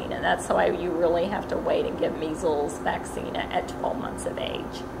vaccine. And that's why you really have to wait and give measles vaccine at 12 months of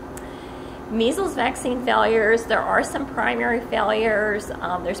age. Measles vaccine failures, there are some primary failures.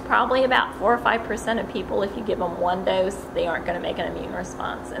 There's probably about 4 or 5% of people, if you give them 1 dose, they aren't going to make an immune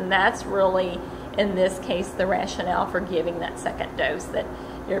response. And that's really, in this case, the rationale for giving that second dose, that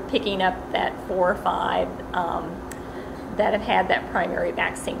you're picking up that 4 or 5 that have had that primary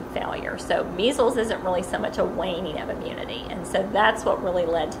vaccine failure. So measles isn't really so much a waning of immunity. And so that's what really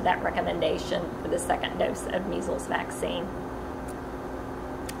led to that recommendation for the second dose of measles vaccine.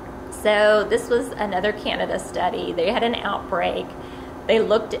 So this was another Canada study. They had an outbreak. They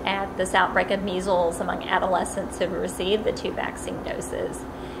looked at this outbreak of measles among adolescents who received the 2 vaccine doses.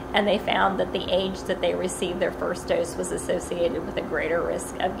 And they found that the age that they received their first dose was associated with a greater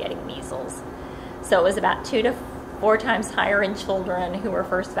risk of getting measles. So it was about 2 to 4 times higher in children who were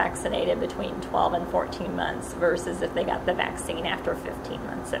first vaccinated between 12 and 14 months versus if they got the vaccine after 15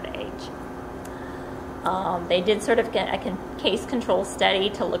 months of age. They did sort of get a case control study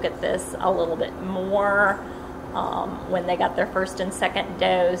to look at this a little bit more. When they got their first and second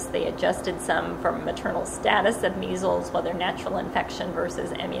dose, they adjusted some from maternal status of measles, whether natural infection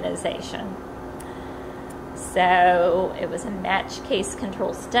versus immunization. So it was a matched case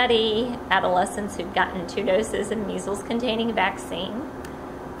control study. Adolescents who'd gotten 2 doses of measles-containing vaccine.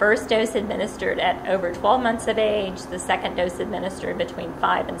 First dose administered at over 12 months of age. The second dose administered between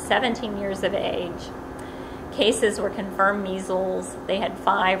 5 and 17 years of age. Cases were confirmed measles. They had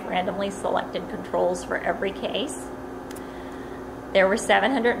 5 randomly selected controls for every case. There were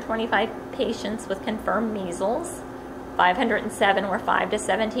 725 patients with confirmed measles. 507 were 5 to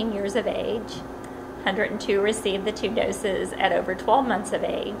 17 years of age. 102 received the 2 doses at over 12 months of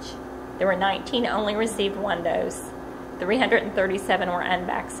age. There were 19 only received 1 dose. 337 were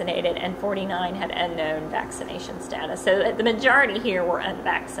unvaccinated, and 49 had unknown vaccination status. So the majority here were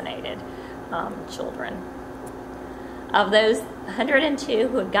unvaccinated children. Of those 102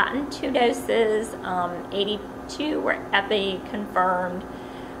 who had gotten 2 doses, 82 were epi confirmed.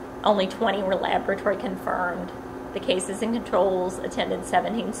 Only 20 were laboratory confirmed. The cases and controls attended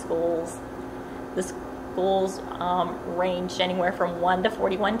 17 schools. The schools ranged anywhere from 1 to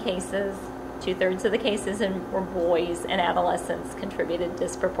 41 cases. 2/3 of the cases were boys, and adolescents contributed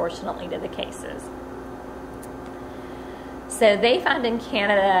disproportionately to the cases. So they found in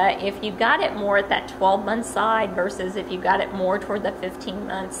Canada, if you got it more at that 12-month side versus if you got it more toward the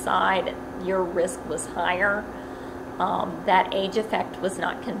 15-month side, your risk was higher. That age effect was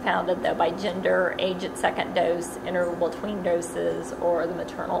not confounded, though, by gender, age at second dose, interval between doses, or the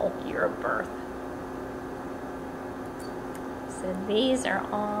maternal year of birth. So these are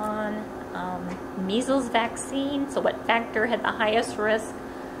on measles vaccine. So what factor had the highest risk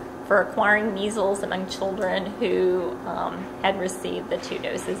for acquiring measles among children who had received the 2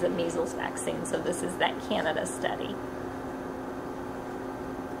 doses of measles vaccine. So this is that Canada study.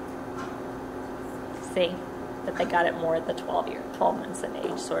 See that they got it more at the 12 months of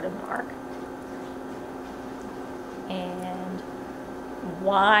age sort of mark. And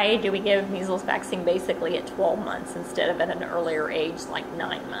why do we give measles vaccine basically at 12 months instead of at an earlier age like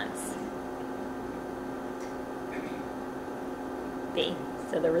 9 months? B,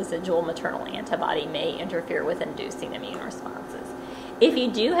 so the residual maternal antibody may interfere with inducing immune responses. If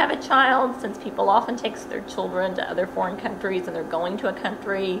you do have a child, since people often take their children to other foreign countries and they're going to a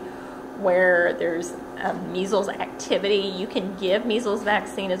country where there's measles activity, you can give measles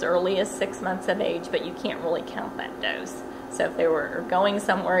vaccine as early as 6 months of age, but you can't really count that dose. So if they were going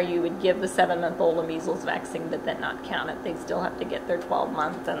somewhere, you would give the 7-month-old a measles vaccine, but then not count it. They still have to get their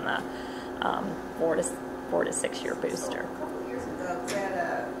 12-month and the 4 to 6 year booster. A couple of years ago, we had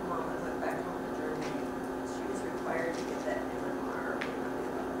a mom that went back home to Germany. She was required to get that MMR.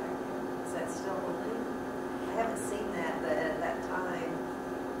 Is that still holding? I haven't seen that, but at that time,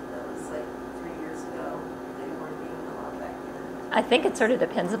 that was like 3 years ago, they weren't being allowed back in. I think it sort of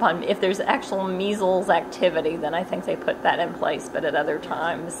depends upon if there's actual measles activity, then I think they put that in place, but at other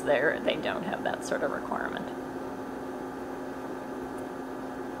times they don't have that sort of requirement.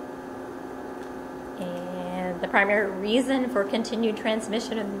 And the primary reason for continued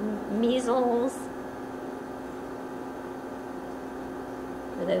transmission of measles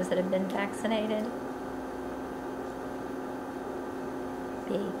for those that have been vaccinated.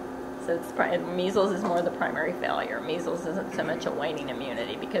 B. So measles is more the primary failure. Measles isn't so much a waning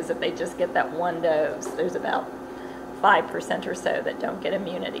immunity, because if they just get that 1 dose, there's about 5% or so that don't get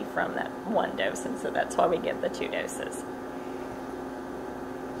immunity from that 1 dose, and so that's why we give the 2 doses.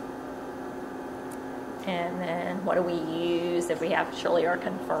 And then what do we use if we actually are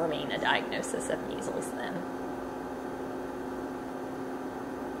confirming a diagnosis of measles then?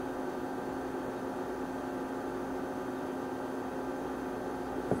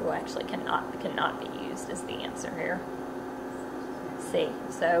 Who actually cannot be used is the answer here. C.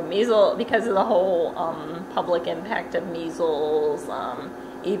 So measles, because of the whole public impact of measles,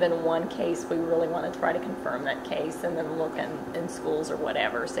 even one case, we really want to try to confirm that case and then look in schools or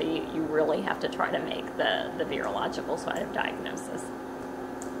whatever. So you really have to try to make the virological side of diagnosis.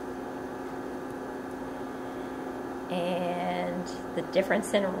 And the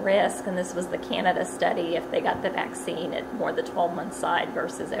difference in risk, and this was the Canada study, if they got the vaccine at more the 12-month side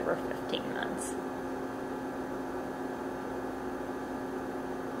versus over 15 months.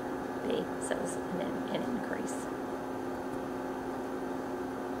 B, so it's an increase.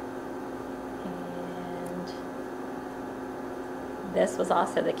 And this was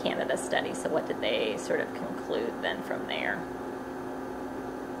also the Canada study, so what did they sort of conclude then from there?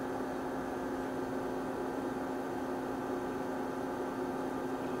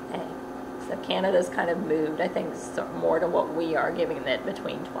 So Canada's kind of moved, I think, more to what we are, giving it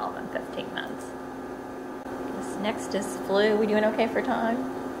between 12 and 15 months. This next is flu. We doing okay for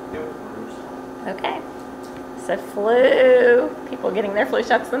time? Okay. So flu, people getting their flu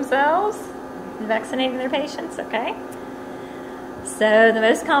shots themselves, vaccinating their patients, okay? So the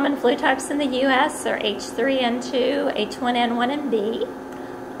most common flu types in the U.S. are H3N2, H1N1, and B.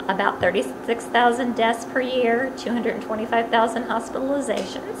 About 36,000 deaths per year, 225,000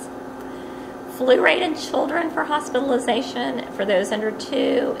 hospitalizations. Flu rate in children for hospitalization for those under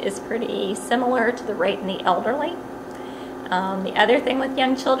 2 is pretty similar to the rate in the elderly. The other thing with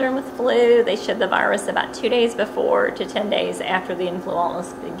young children with flu, they shed the virus about 2 days before to 10 days after the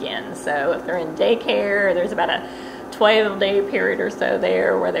influenza begins. So if they're in daycare, there's about a 12-day period or so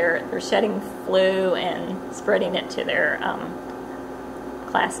there where they're shedding flu and spreading it to their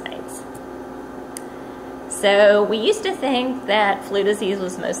classmates. So we used to think that flu disease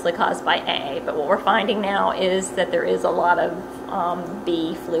was mostly caused by A, but what we're finding now is that there is a lot of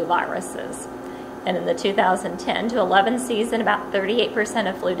B flu viruses. And in the 2010 to 11 season, about 38%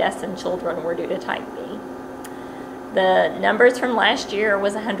 of flu deaths in children were due to type B. The numbers from last year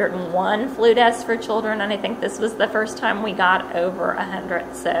was 101 flu deaths for children, and I think this was the first time we got over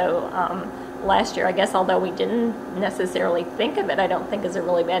 100. So last year, I guess, although we didn't necessarily think of it, I don't think is a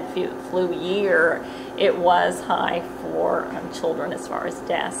really bad flu year, it was high for children as far as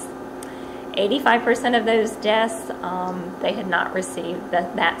deaths. 85% of those deaths, they had not received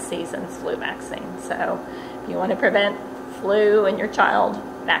that season's flu vaccine. So if you want to prevent flu in your child,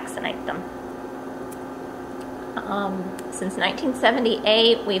 vaccinate them. Since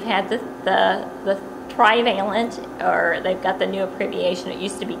 1978, we've had the trivalent, or they've got the new abbreviation. It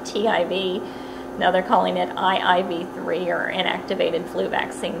used to be TIV, Now they're calling it IIV3, or Inactivated Flu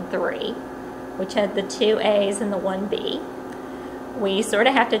Vaccine 3, which had the 2 A's and the 1 B. We sort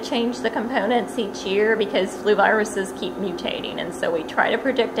of have to change the components each year because flu viruses keep mutating, and so we try to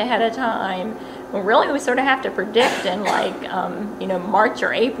predict ahead of time. Well, really, we sort of have to predict in like March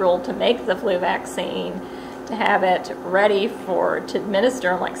or April to make the flu vaccine, to have it ready to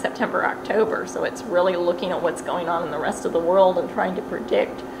administer in like September, October. So it's really looking at what's going on in the rest of the world and trying to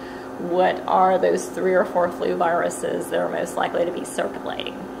predict what are those 3 or 4 flu viruses that are most likely to be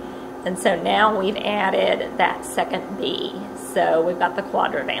circulating. And so now we've added that second B. So we've got the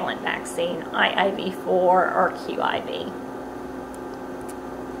quadrivalent vaccine, IIV4 or QIV.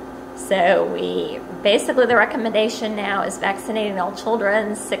 So basically the recommendation now is vaccinating all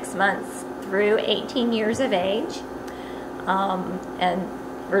children 6 months through 18 years of age. And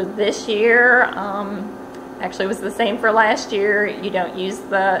for this year, actually it was the same for last year, you don't use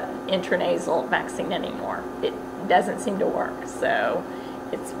the intranasal vaccine anymore. It doesn't seem to work. So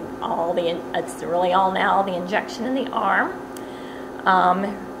it's really all now the injection in the arm.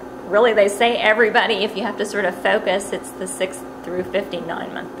 Really, they say everybody, if you have to sort of focus, it's the 6 through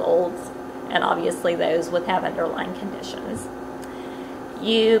 59-month-olds, and obviously those with have underlying conditions.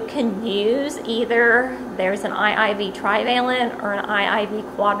 You can use either, there's an IIV trivalent or an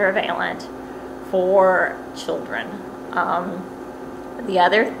IIV quadrivalent for children. The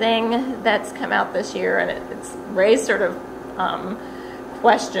other thing that's come out this year, and it's raised sort of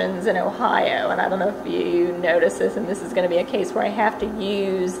questions in Ohio, and I don't know if you notice this, and this is going to be a case where I have to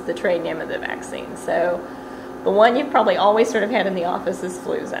use the trade name of the vaccine. So the one you've probably always sort of had in the office is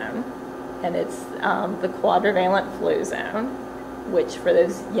Fluzone, and it's the quadrivalent Fluzone, which for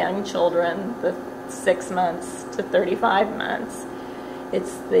those young children, the 6 months to 35 months,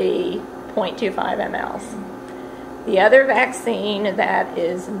 it's the 0.25 mLs. The other vaccine that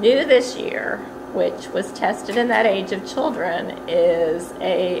is new this year, which was tested in that age of children, is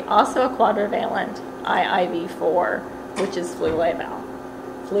also a quadrivalent IIV4, which is Fluleval.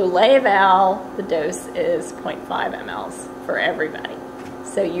 Fluleval, the dose is 0.5 mLs for everybody.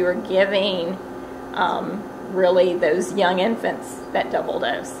 So you are giving really those young infants that double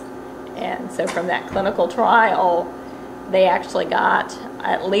dose. And so from that clinical trial, they actually got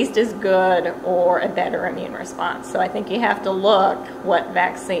at least as good or a better immune response. So I think you have to look what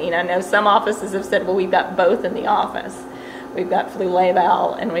vaccine. I know some offices have said, well, we've got both in the office. We've got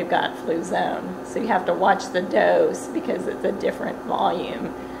Fluleval and we've got Fluzone. So you have to watch the dose because it's a different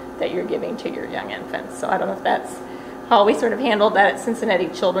volume that you're giving to your young infants. So I don't know if that's how we sort of handled that at Cincinnati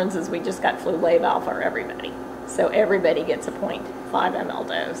Children's, is we just got Fluleval for everybody. So everybody gets a 0.5 ml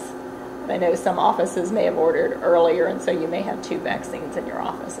dose. I know some offices may have ordered earlier, and so you may have 2 vaccines in your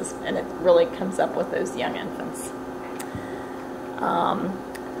offices, and it really comes up with those young infants.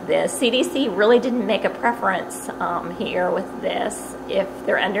 The CDC really didn't make a preference here with this. If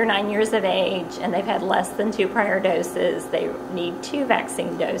they're under 9 years of age and they've had less than 2 prior doses, they need 2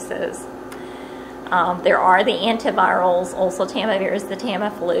 vaccine doses. There are the antivirals, oseltamivir, the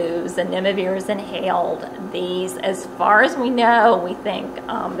Tamiflus, and Nimavir is inhaled. These, as far as we know, we think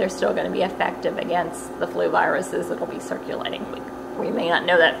they're still going to be effective against the flu viruses that will be circulating. We may not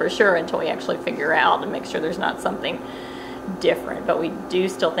know that for sure until we actually figure out and make sure there's not something different, but we do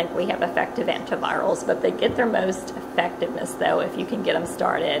still think we have effective antivirals, but they get their most effectiveness, though, if you can get them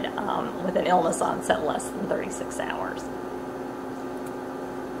started with an illness onset less than 36 hours.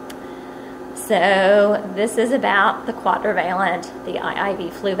 So this is about the quadrivalent, the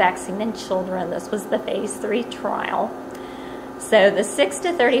IIV flu vaccine in children. This was the phase 3 trial. So the 6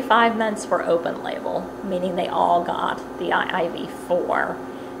 to 35 months were open label, meaning they all got the IIV4.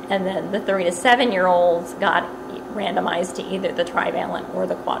 And then the 3 to 7-year-olds got randomized to either the trivalent or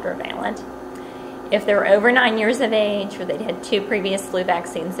the quadrivalent. If they were over 9 years of age or they'd had 2 previous flu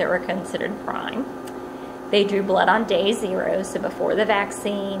vaccines that were considered prime, they drew blood on day 0, so before the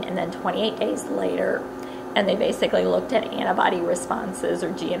vaccine, and then 28 days later, and they basically looked at antibody responses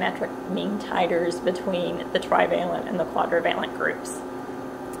or geometric mean titers between the trivalent and the quadrivalent groups.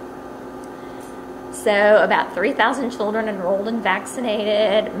 So about 3,000 children enrolled and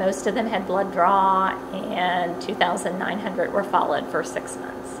vaccinated. Most of them had blood draw, and 2,900 were followed for 6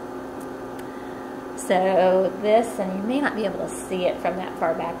 months. So this, and you may not be able to see it from that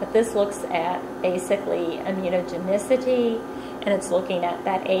far back, but this looks at basically immunogenicity, and it's looking at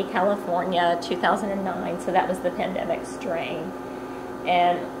that A California 2009, so that was the pandemic strain.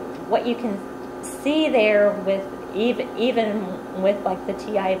 And what you can see there with even with like the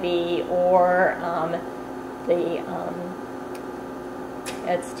TIV or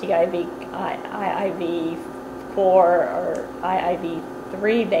it's TIV, IIV4 or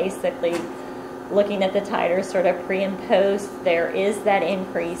IIV3 basically, looking at the titers sort of pre and post, there is that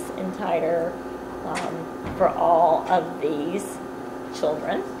increase in titer for all of these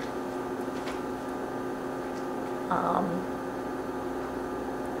children.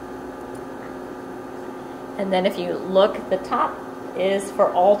 And then if you look, the top is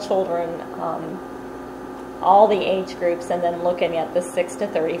for all children, all the age groups, and then looking at the 6 to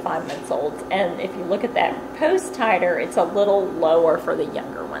 35 months old. And if you look at that post titer, it's a little lower for the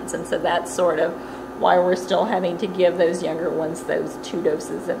younger ones. And so that's sort of why we're still having to give those younger ones those 2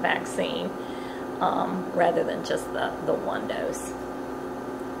 doses of vaccine rather than just the 1 dose.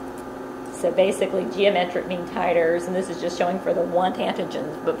 So basically geometric mean titers, and this is just showing for the 1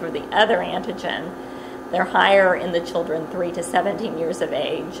 antigens, but for the other antigen, they're higher in the children 3 to 17 years of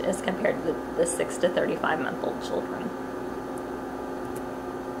age as compared to the 6 to 35-month-old children.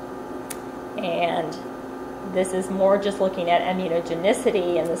 And this is more just looking at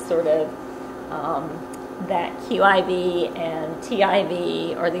immunogenicity and the sort of that QIV and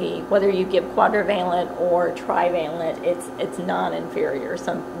TIV, or whether you give quadrivalent or trivalent, it's non-inferior.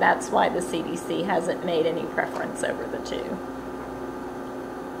 So that's why the CDC hasn't made any preference over the 2.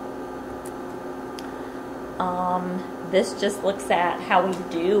 This just looks at how we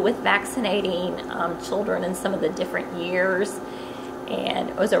do with vaccinating children in some of the different years. And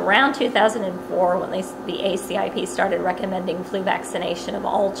it was around 2004 when the ACIP started recommending flu vaccination of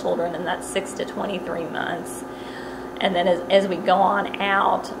all children, and that's 6 to 23 months. And then as we go on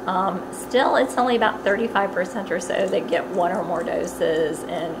out, still it's only about 35% or so that get 1 or more doses,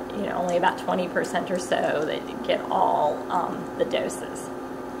 and only about 20% or so that get all the doses.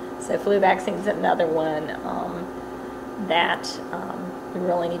 So flu vaccine is another one that we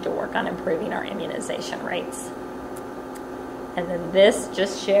really need to work on improving our immunization rates. And then this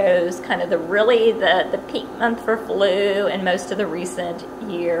just shows kind of the peak month for flu in most of the recent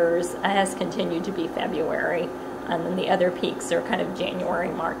years has continued to be February. And then the other peaks are kind of January,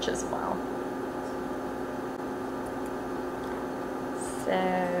 March as well.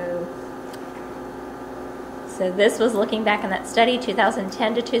 So this was looking back in that study,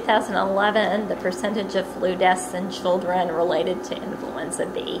 2010 to 2011, the percentage of flu deaths in children related to influenza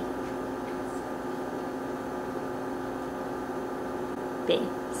B.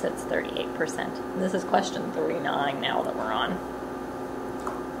 So it's 38%. And this is question 39 now that we're on.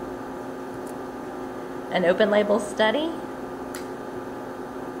 An open label study.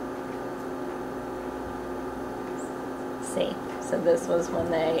 See, so this was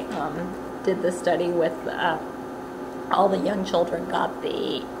when they did the study with all the young children got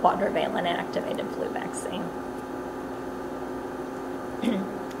the quadrivalent activated flu vaccine.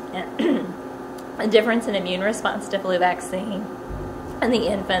 A difference in immune response to flu vaccine in the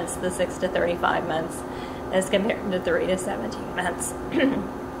infants, the 6 to 35 months, as compared to 3 to 17 months.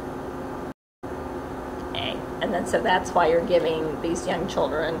 And then so that's why you're giving these young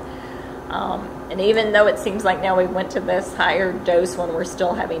children, and even though it seems like now we went to this higher dose when we're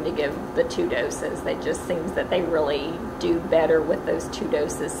still having to give the 2 doses, it just seems that they really do better with those 2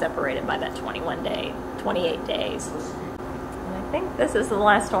 doses separated by that 28 days. And I think this is the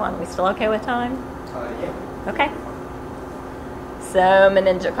last one. We still okay with time? Yeah. Okay. So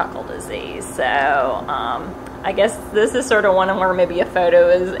meningococcal disease. So I guess this is sort of one where maybe a photo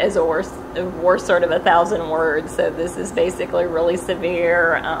is worth sort of 1,000 words. So this is basically really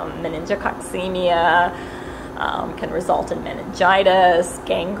severe meningococcemia, can result in meningitis,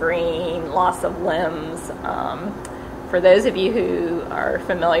 gangrene, loss of limbs. For those of you who are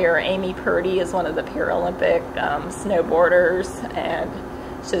familiar, Amy Purdy is one of the Paralympic snowboarders, and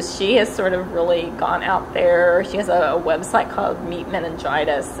so she has sort of really gone out there. She has a website called Meet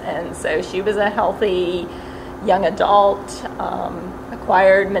Meningitis, and so she was a healthy young adult,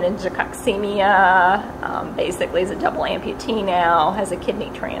 acquired meningococcemia, basically is a double amputee now, has a kidney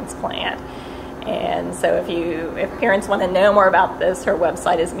transplant. And so if parents want to know more about this, her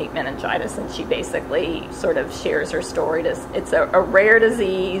website is Meet Meningitis, and she basically sort of shares her story. It's a rare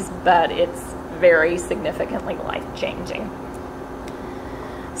disease, but it's very significantly life-changing.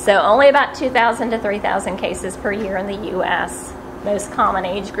 So only about 2,000 to 3,000 cases per year in the U.S. Most common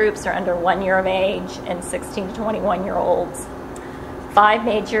age groups are under 1 year of age and 16 to 21-year-olds. 5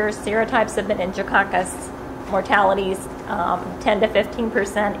 major serotypes of meningococcus. Mortalities 10 to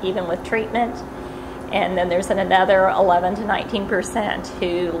 15% even with treatment. And then there's another 11 to 19%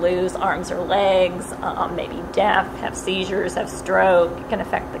 who lose arms or legs, maybe deaf, have seizures, have stroke. It can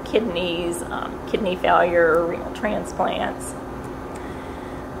affect the kidneys, kidney failure, renal transplants.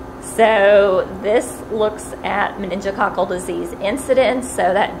 So this looks at meningococcal disease incidence.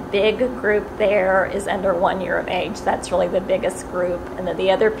 So that big group there is under 1 year of age. That's really the biggest group. And then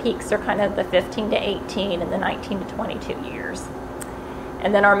the other peaks are kind of the 15 to 18 and the 19 to 22 years.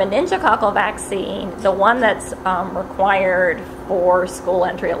 And then our meningococcal vaccine, the one that's required for school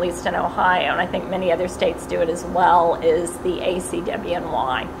entry, at least in Ohio, and I think many other states do it as well, is the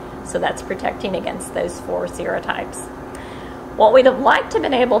ACWNY. So that's protecting against those 4 serotypes. What we'd have liked to have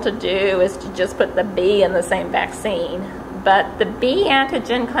been able to do is to just put the B in the same vaccine, but the B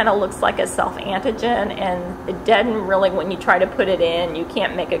antigen kind of looks like a self-antigen, and it doesn't really, when you try to put it in, you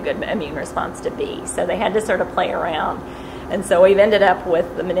can't make a good immune response to B. So they had to sort of play around. And so we've ended up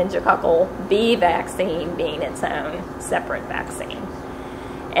with the meningococcal B vaccine being its own separate vaccine.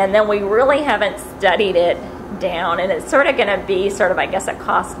 And then we really haven't studied it down, and it's sort of going to be sort of, I guess, a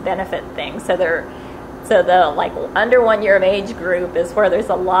cost-benefit thing. So the like under 1 year of age group is where there's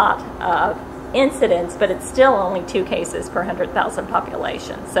a lot of incidence, but it's still only 2 cases per 100,000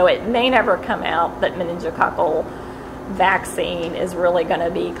 population. So it may never come out that meningococcal vaccine is really going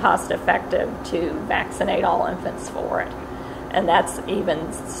to be cost-effective to vaccinate all infants for it. And that's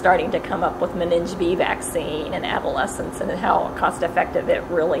even starting to come up with meninge B vaccine in adolescents and how cost-effective it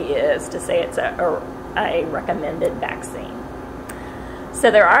really is to say it's a recommended vaccine. So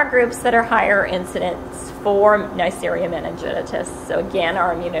there are groups that are higher incidence for Neisseria meningitis. So again,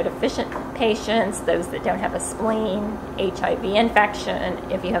 our immunodeficient patients, those that don't have a spleen, HIV infection,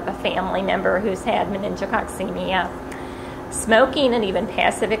 if you have a family member who's had meningococcemia, smoking and even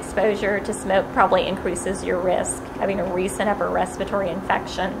passive exposure to smoke probably increases your risk. Having a recent upper respiratory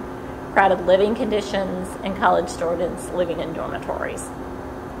infection, crowded living conditions, and college students living in dormitories.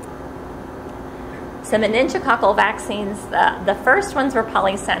 So meningococcal vaccines, the first ones were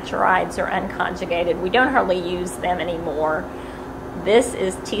polysaccharides or unconjugated. We don't hardly use them anymore. This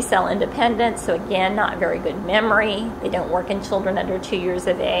is T-cell independent, so again, not very good memory. They don't work in children under 2 years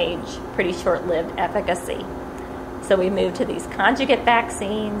of age, pretty short-lived efficacy. So we moved to these conjugate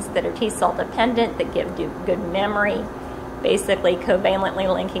vaccines that are T-cell dependent, that give good memory, basically covalently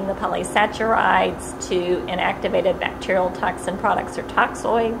linking the polysaccharides to inactivated bacterial toxin products or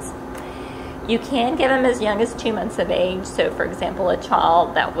toxoids. You can give them as young as 2 months of age. So, for example, a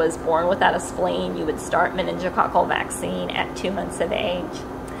child that was born without a spleen, you would start meningococcal vaccine at 2 months of age.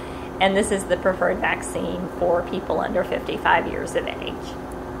 And this is the preferred vaccine for people under 55 years of age.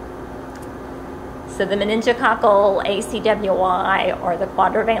 So the meningococcal ACWY, or the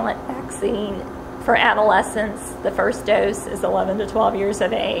quadrivalent vaccine for adolescents, the first dose is 11 to 12 years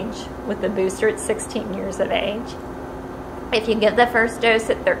of age, with the booster at 16 years of age. If you give the first dose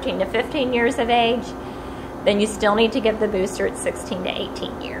at 13 to 15 years of age, then you still need to give the booster at 16 to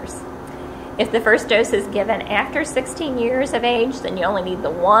 18 years. If the first dose is given after 16 years of age, then you only need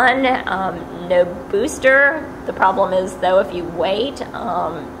the one, no booster. The problem is, though, if you wait,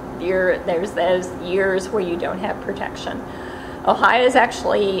 there's those years where you don't have protection. Ohio's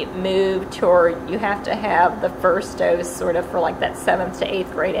actually moved toward you have to have the first dose sort of for like that 7th to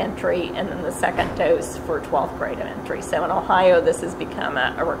 8th grade entry, and then the second dose for 12th grade entry. So in Ohio, this has become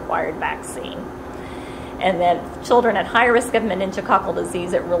a required vaccine. And then children at high risk of meningococcal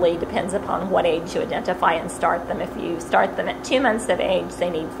disease, it really depends upon what age you identify and start them. If you start them at 2 months of age, they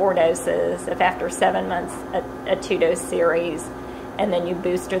need 4 doses. If after 7 months, a 2-dose series, and then you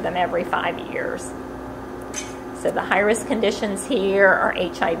booster them every 5 years. So the high-risk conditions here are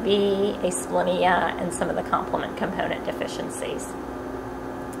HIV, asplenia, and some of the complement component deficiencies.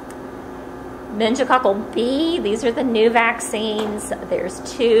 Meningococcal B, these are the new vaccines. There's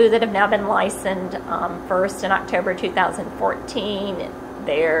 2 that have now been licensed, first in October 2014.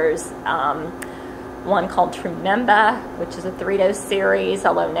 There's one called Trumemba, which is a 3-dose series,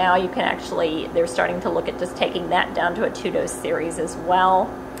 although now you can actually, they're starting to look at just taking that down to a 2-dose series as well.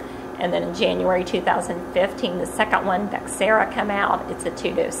 And then in January 2015, the second one, Bexsera, came out. It's a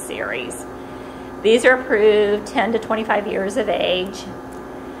 2-dose series. These are approved 10 to 25 years of age.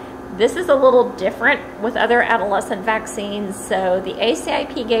 This is a little different with other adolescent vaccines. So the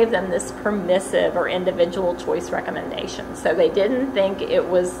ACIP gave them this permissive or individual choice recommendation. So they didn't think it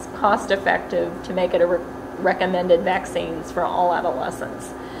was cost effective to make it a recommended vaccines for all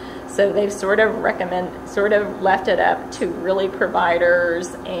adolescents. So they've sort of left it up to really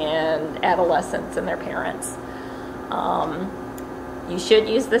providers and adolescents and their parents. You should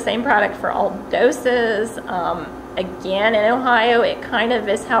use the same product for all doses. Again, in Ohio, it kind of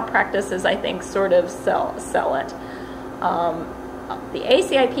is how practices, I think, sort of sell it. The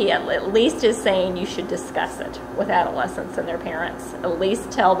ACIP at least is saying you should discuss it with adolescents and their parents. At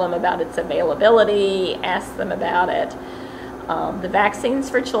least tell them about its availability, ask them about it. The Vaccines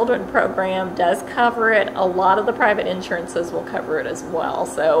for Children program does cover it. A lot of the private insurances will cover it as well.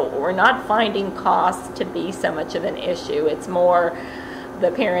 So we're not finding costs to be so much of an issue. It's more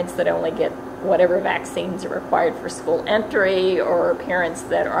the parents that only get whatever vaccines are required for school entry, or parents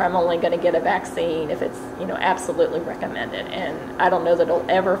that are, I'm only going to get a vaccine if it's, absolutely recommended. And I don't know that it'll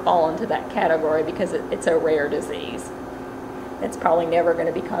ever fall into that category because it's a rare disease. It's probably never going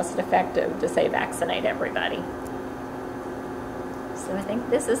to be cost effective to say vaccinate everybody. So I think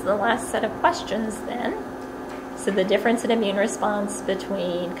this is the last set of questions then. So the difference in immune response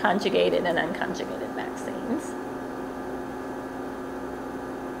between conjugated and unconjugated vaccines.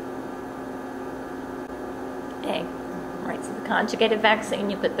 A. Right, so the conjugated vaccine,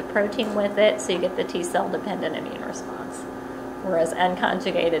 you put the protein with it, so you get the T-cell dependent immune response. Whereas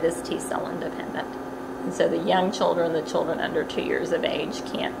unconjugated is T-cell independent. And so the young children, the children under 2 years of age,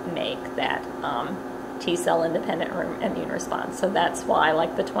 can't make that T-cell independent immune response. So that's why,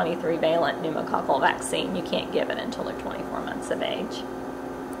 like the 23-valent pneumococcal vaccine, you can't give it until they're 24 months of age.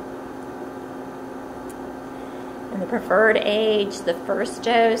 And the preferred age, the first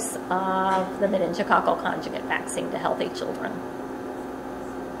dose of the meningococcal conjugate vaccine to healthy children.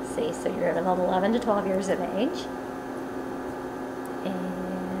 See, so you're at 11 to 12 years of age.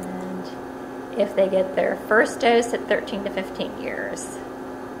 And if they get their first dose at 13 to 15 years,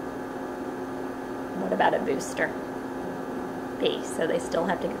 what about a booster? B, so they still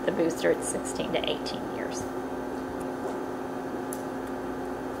have to get the booster at 16 to 18 years.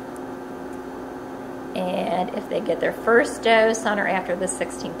 And if they get their first dose on or after the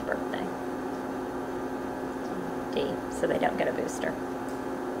 16th birthday. D, so they don't get a booster.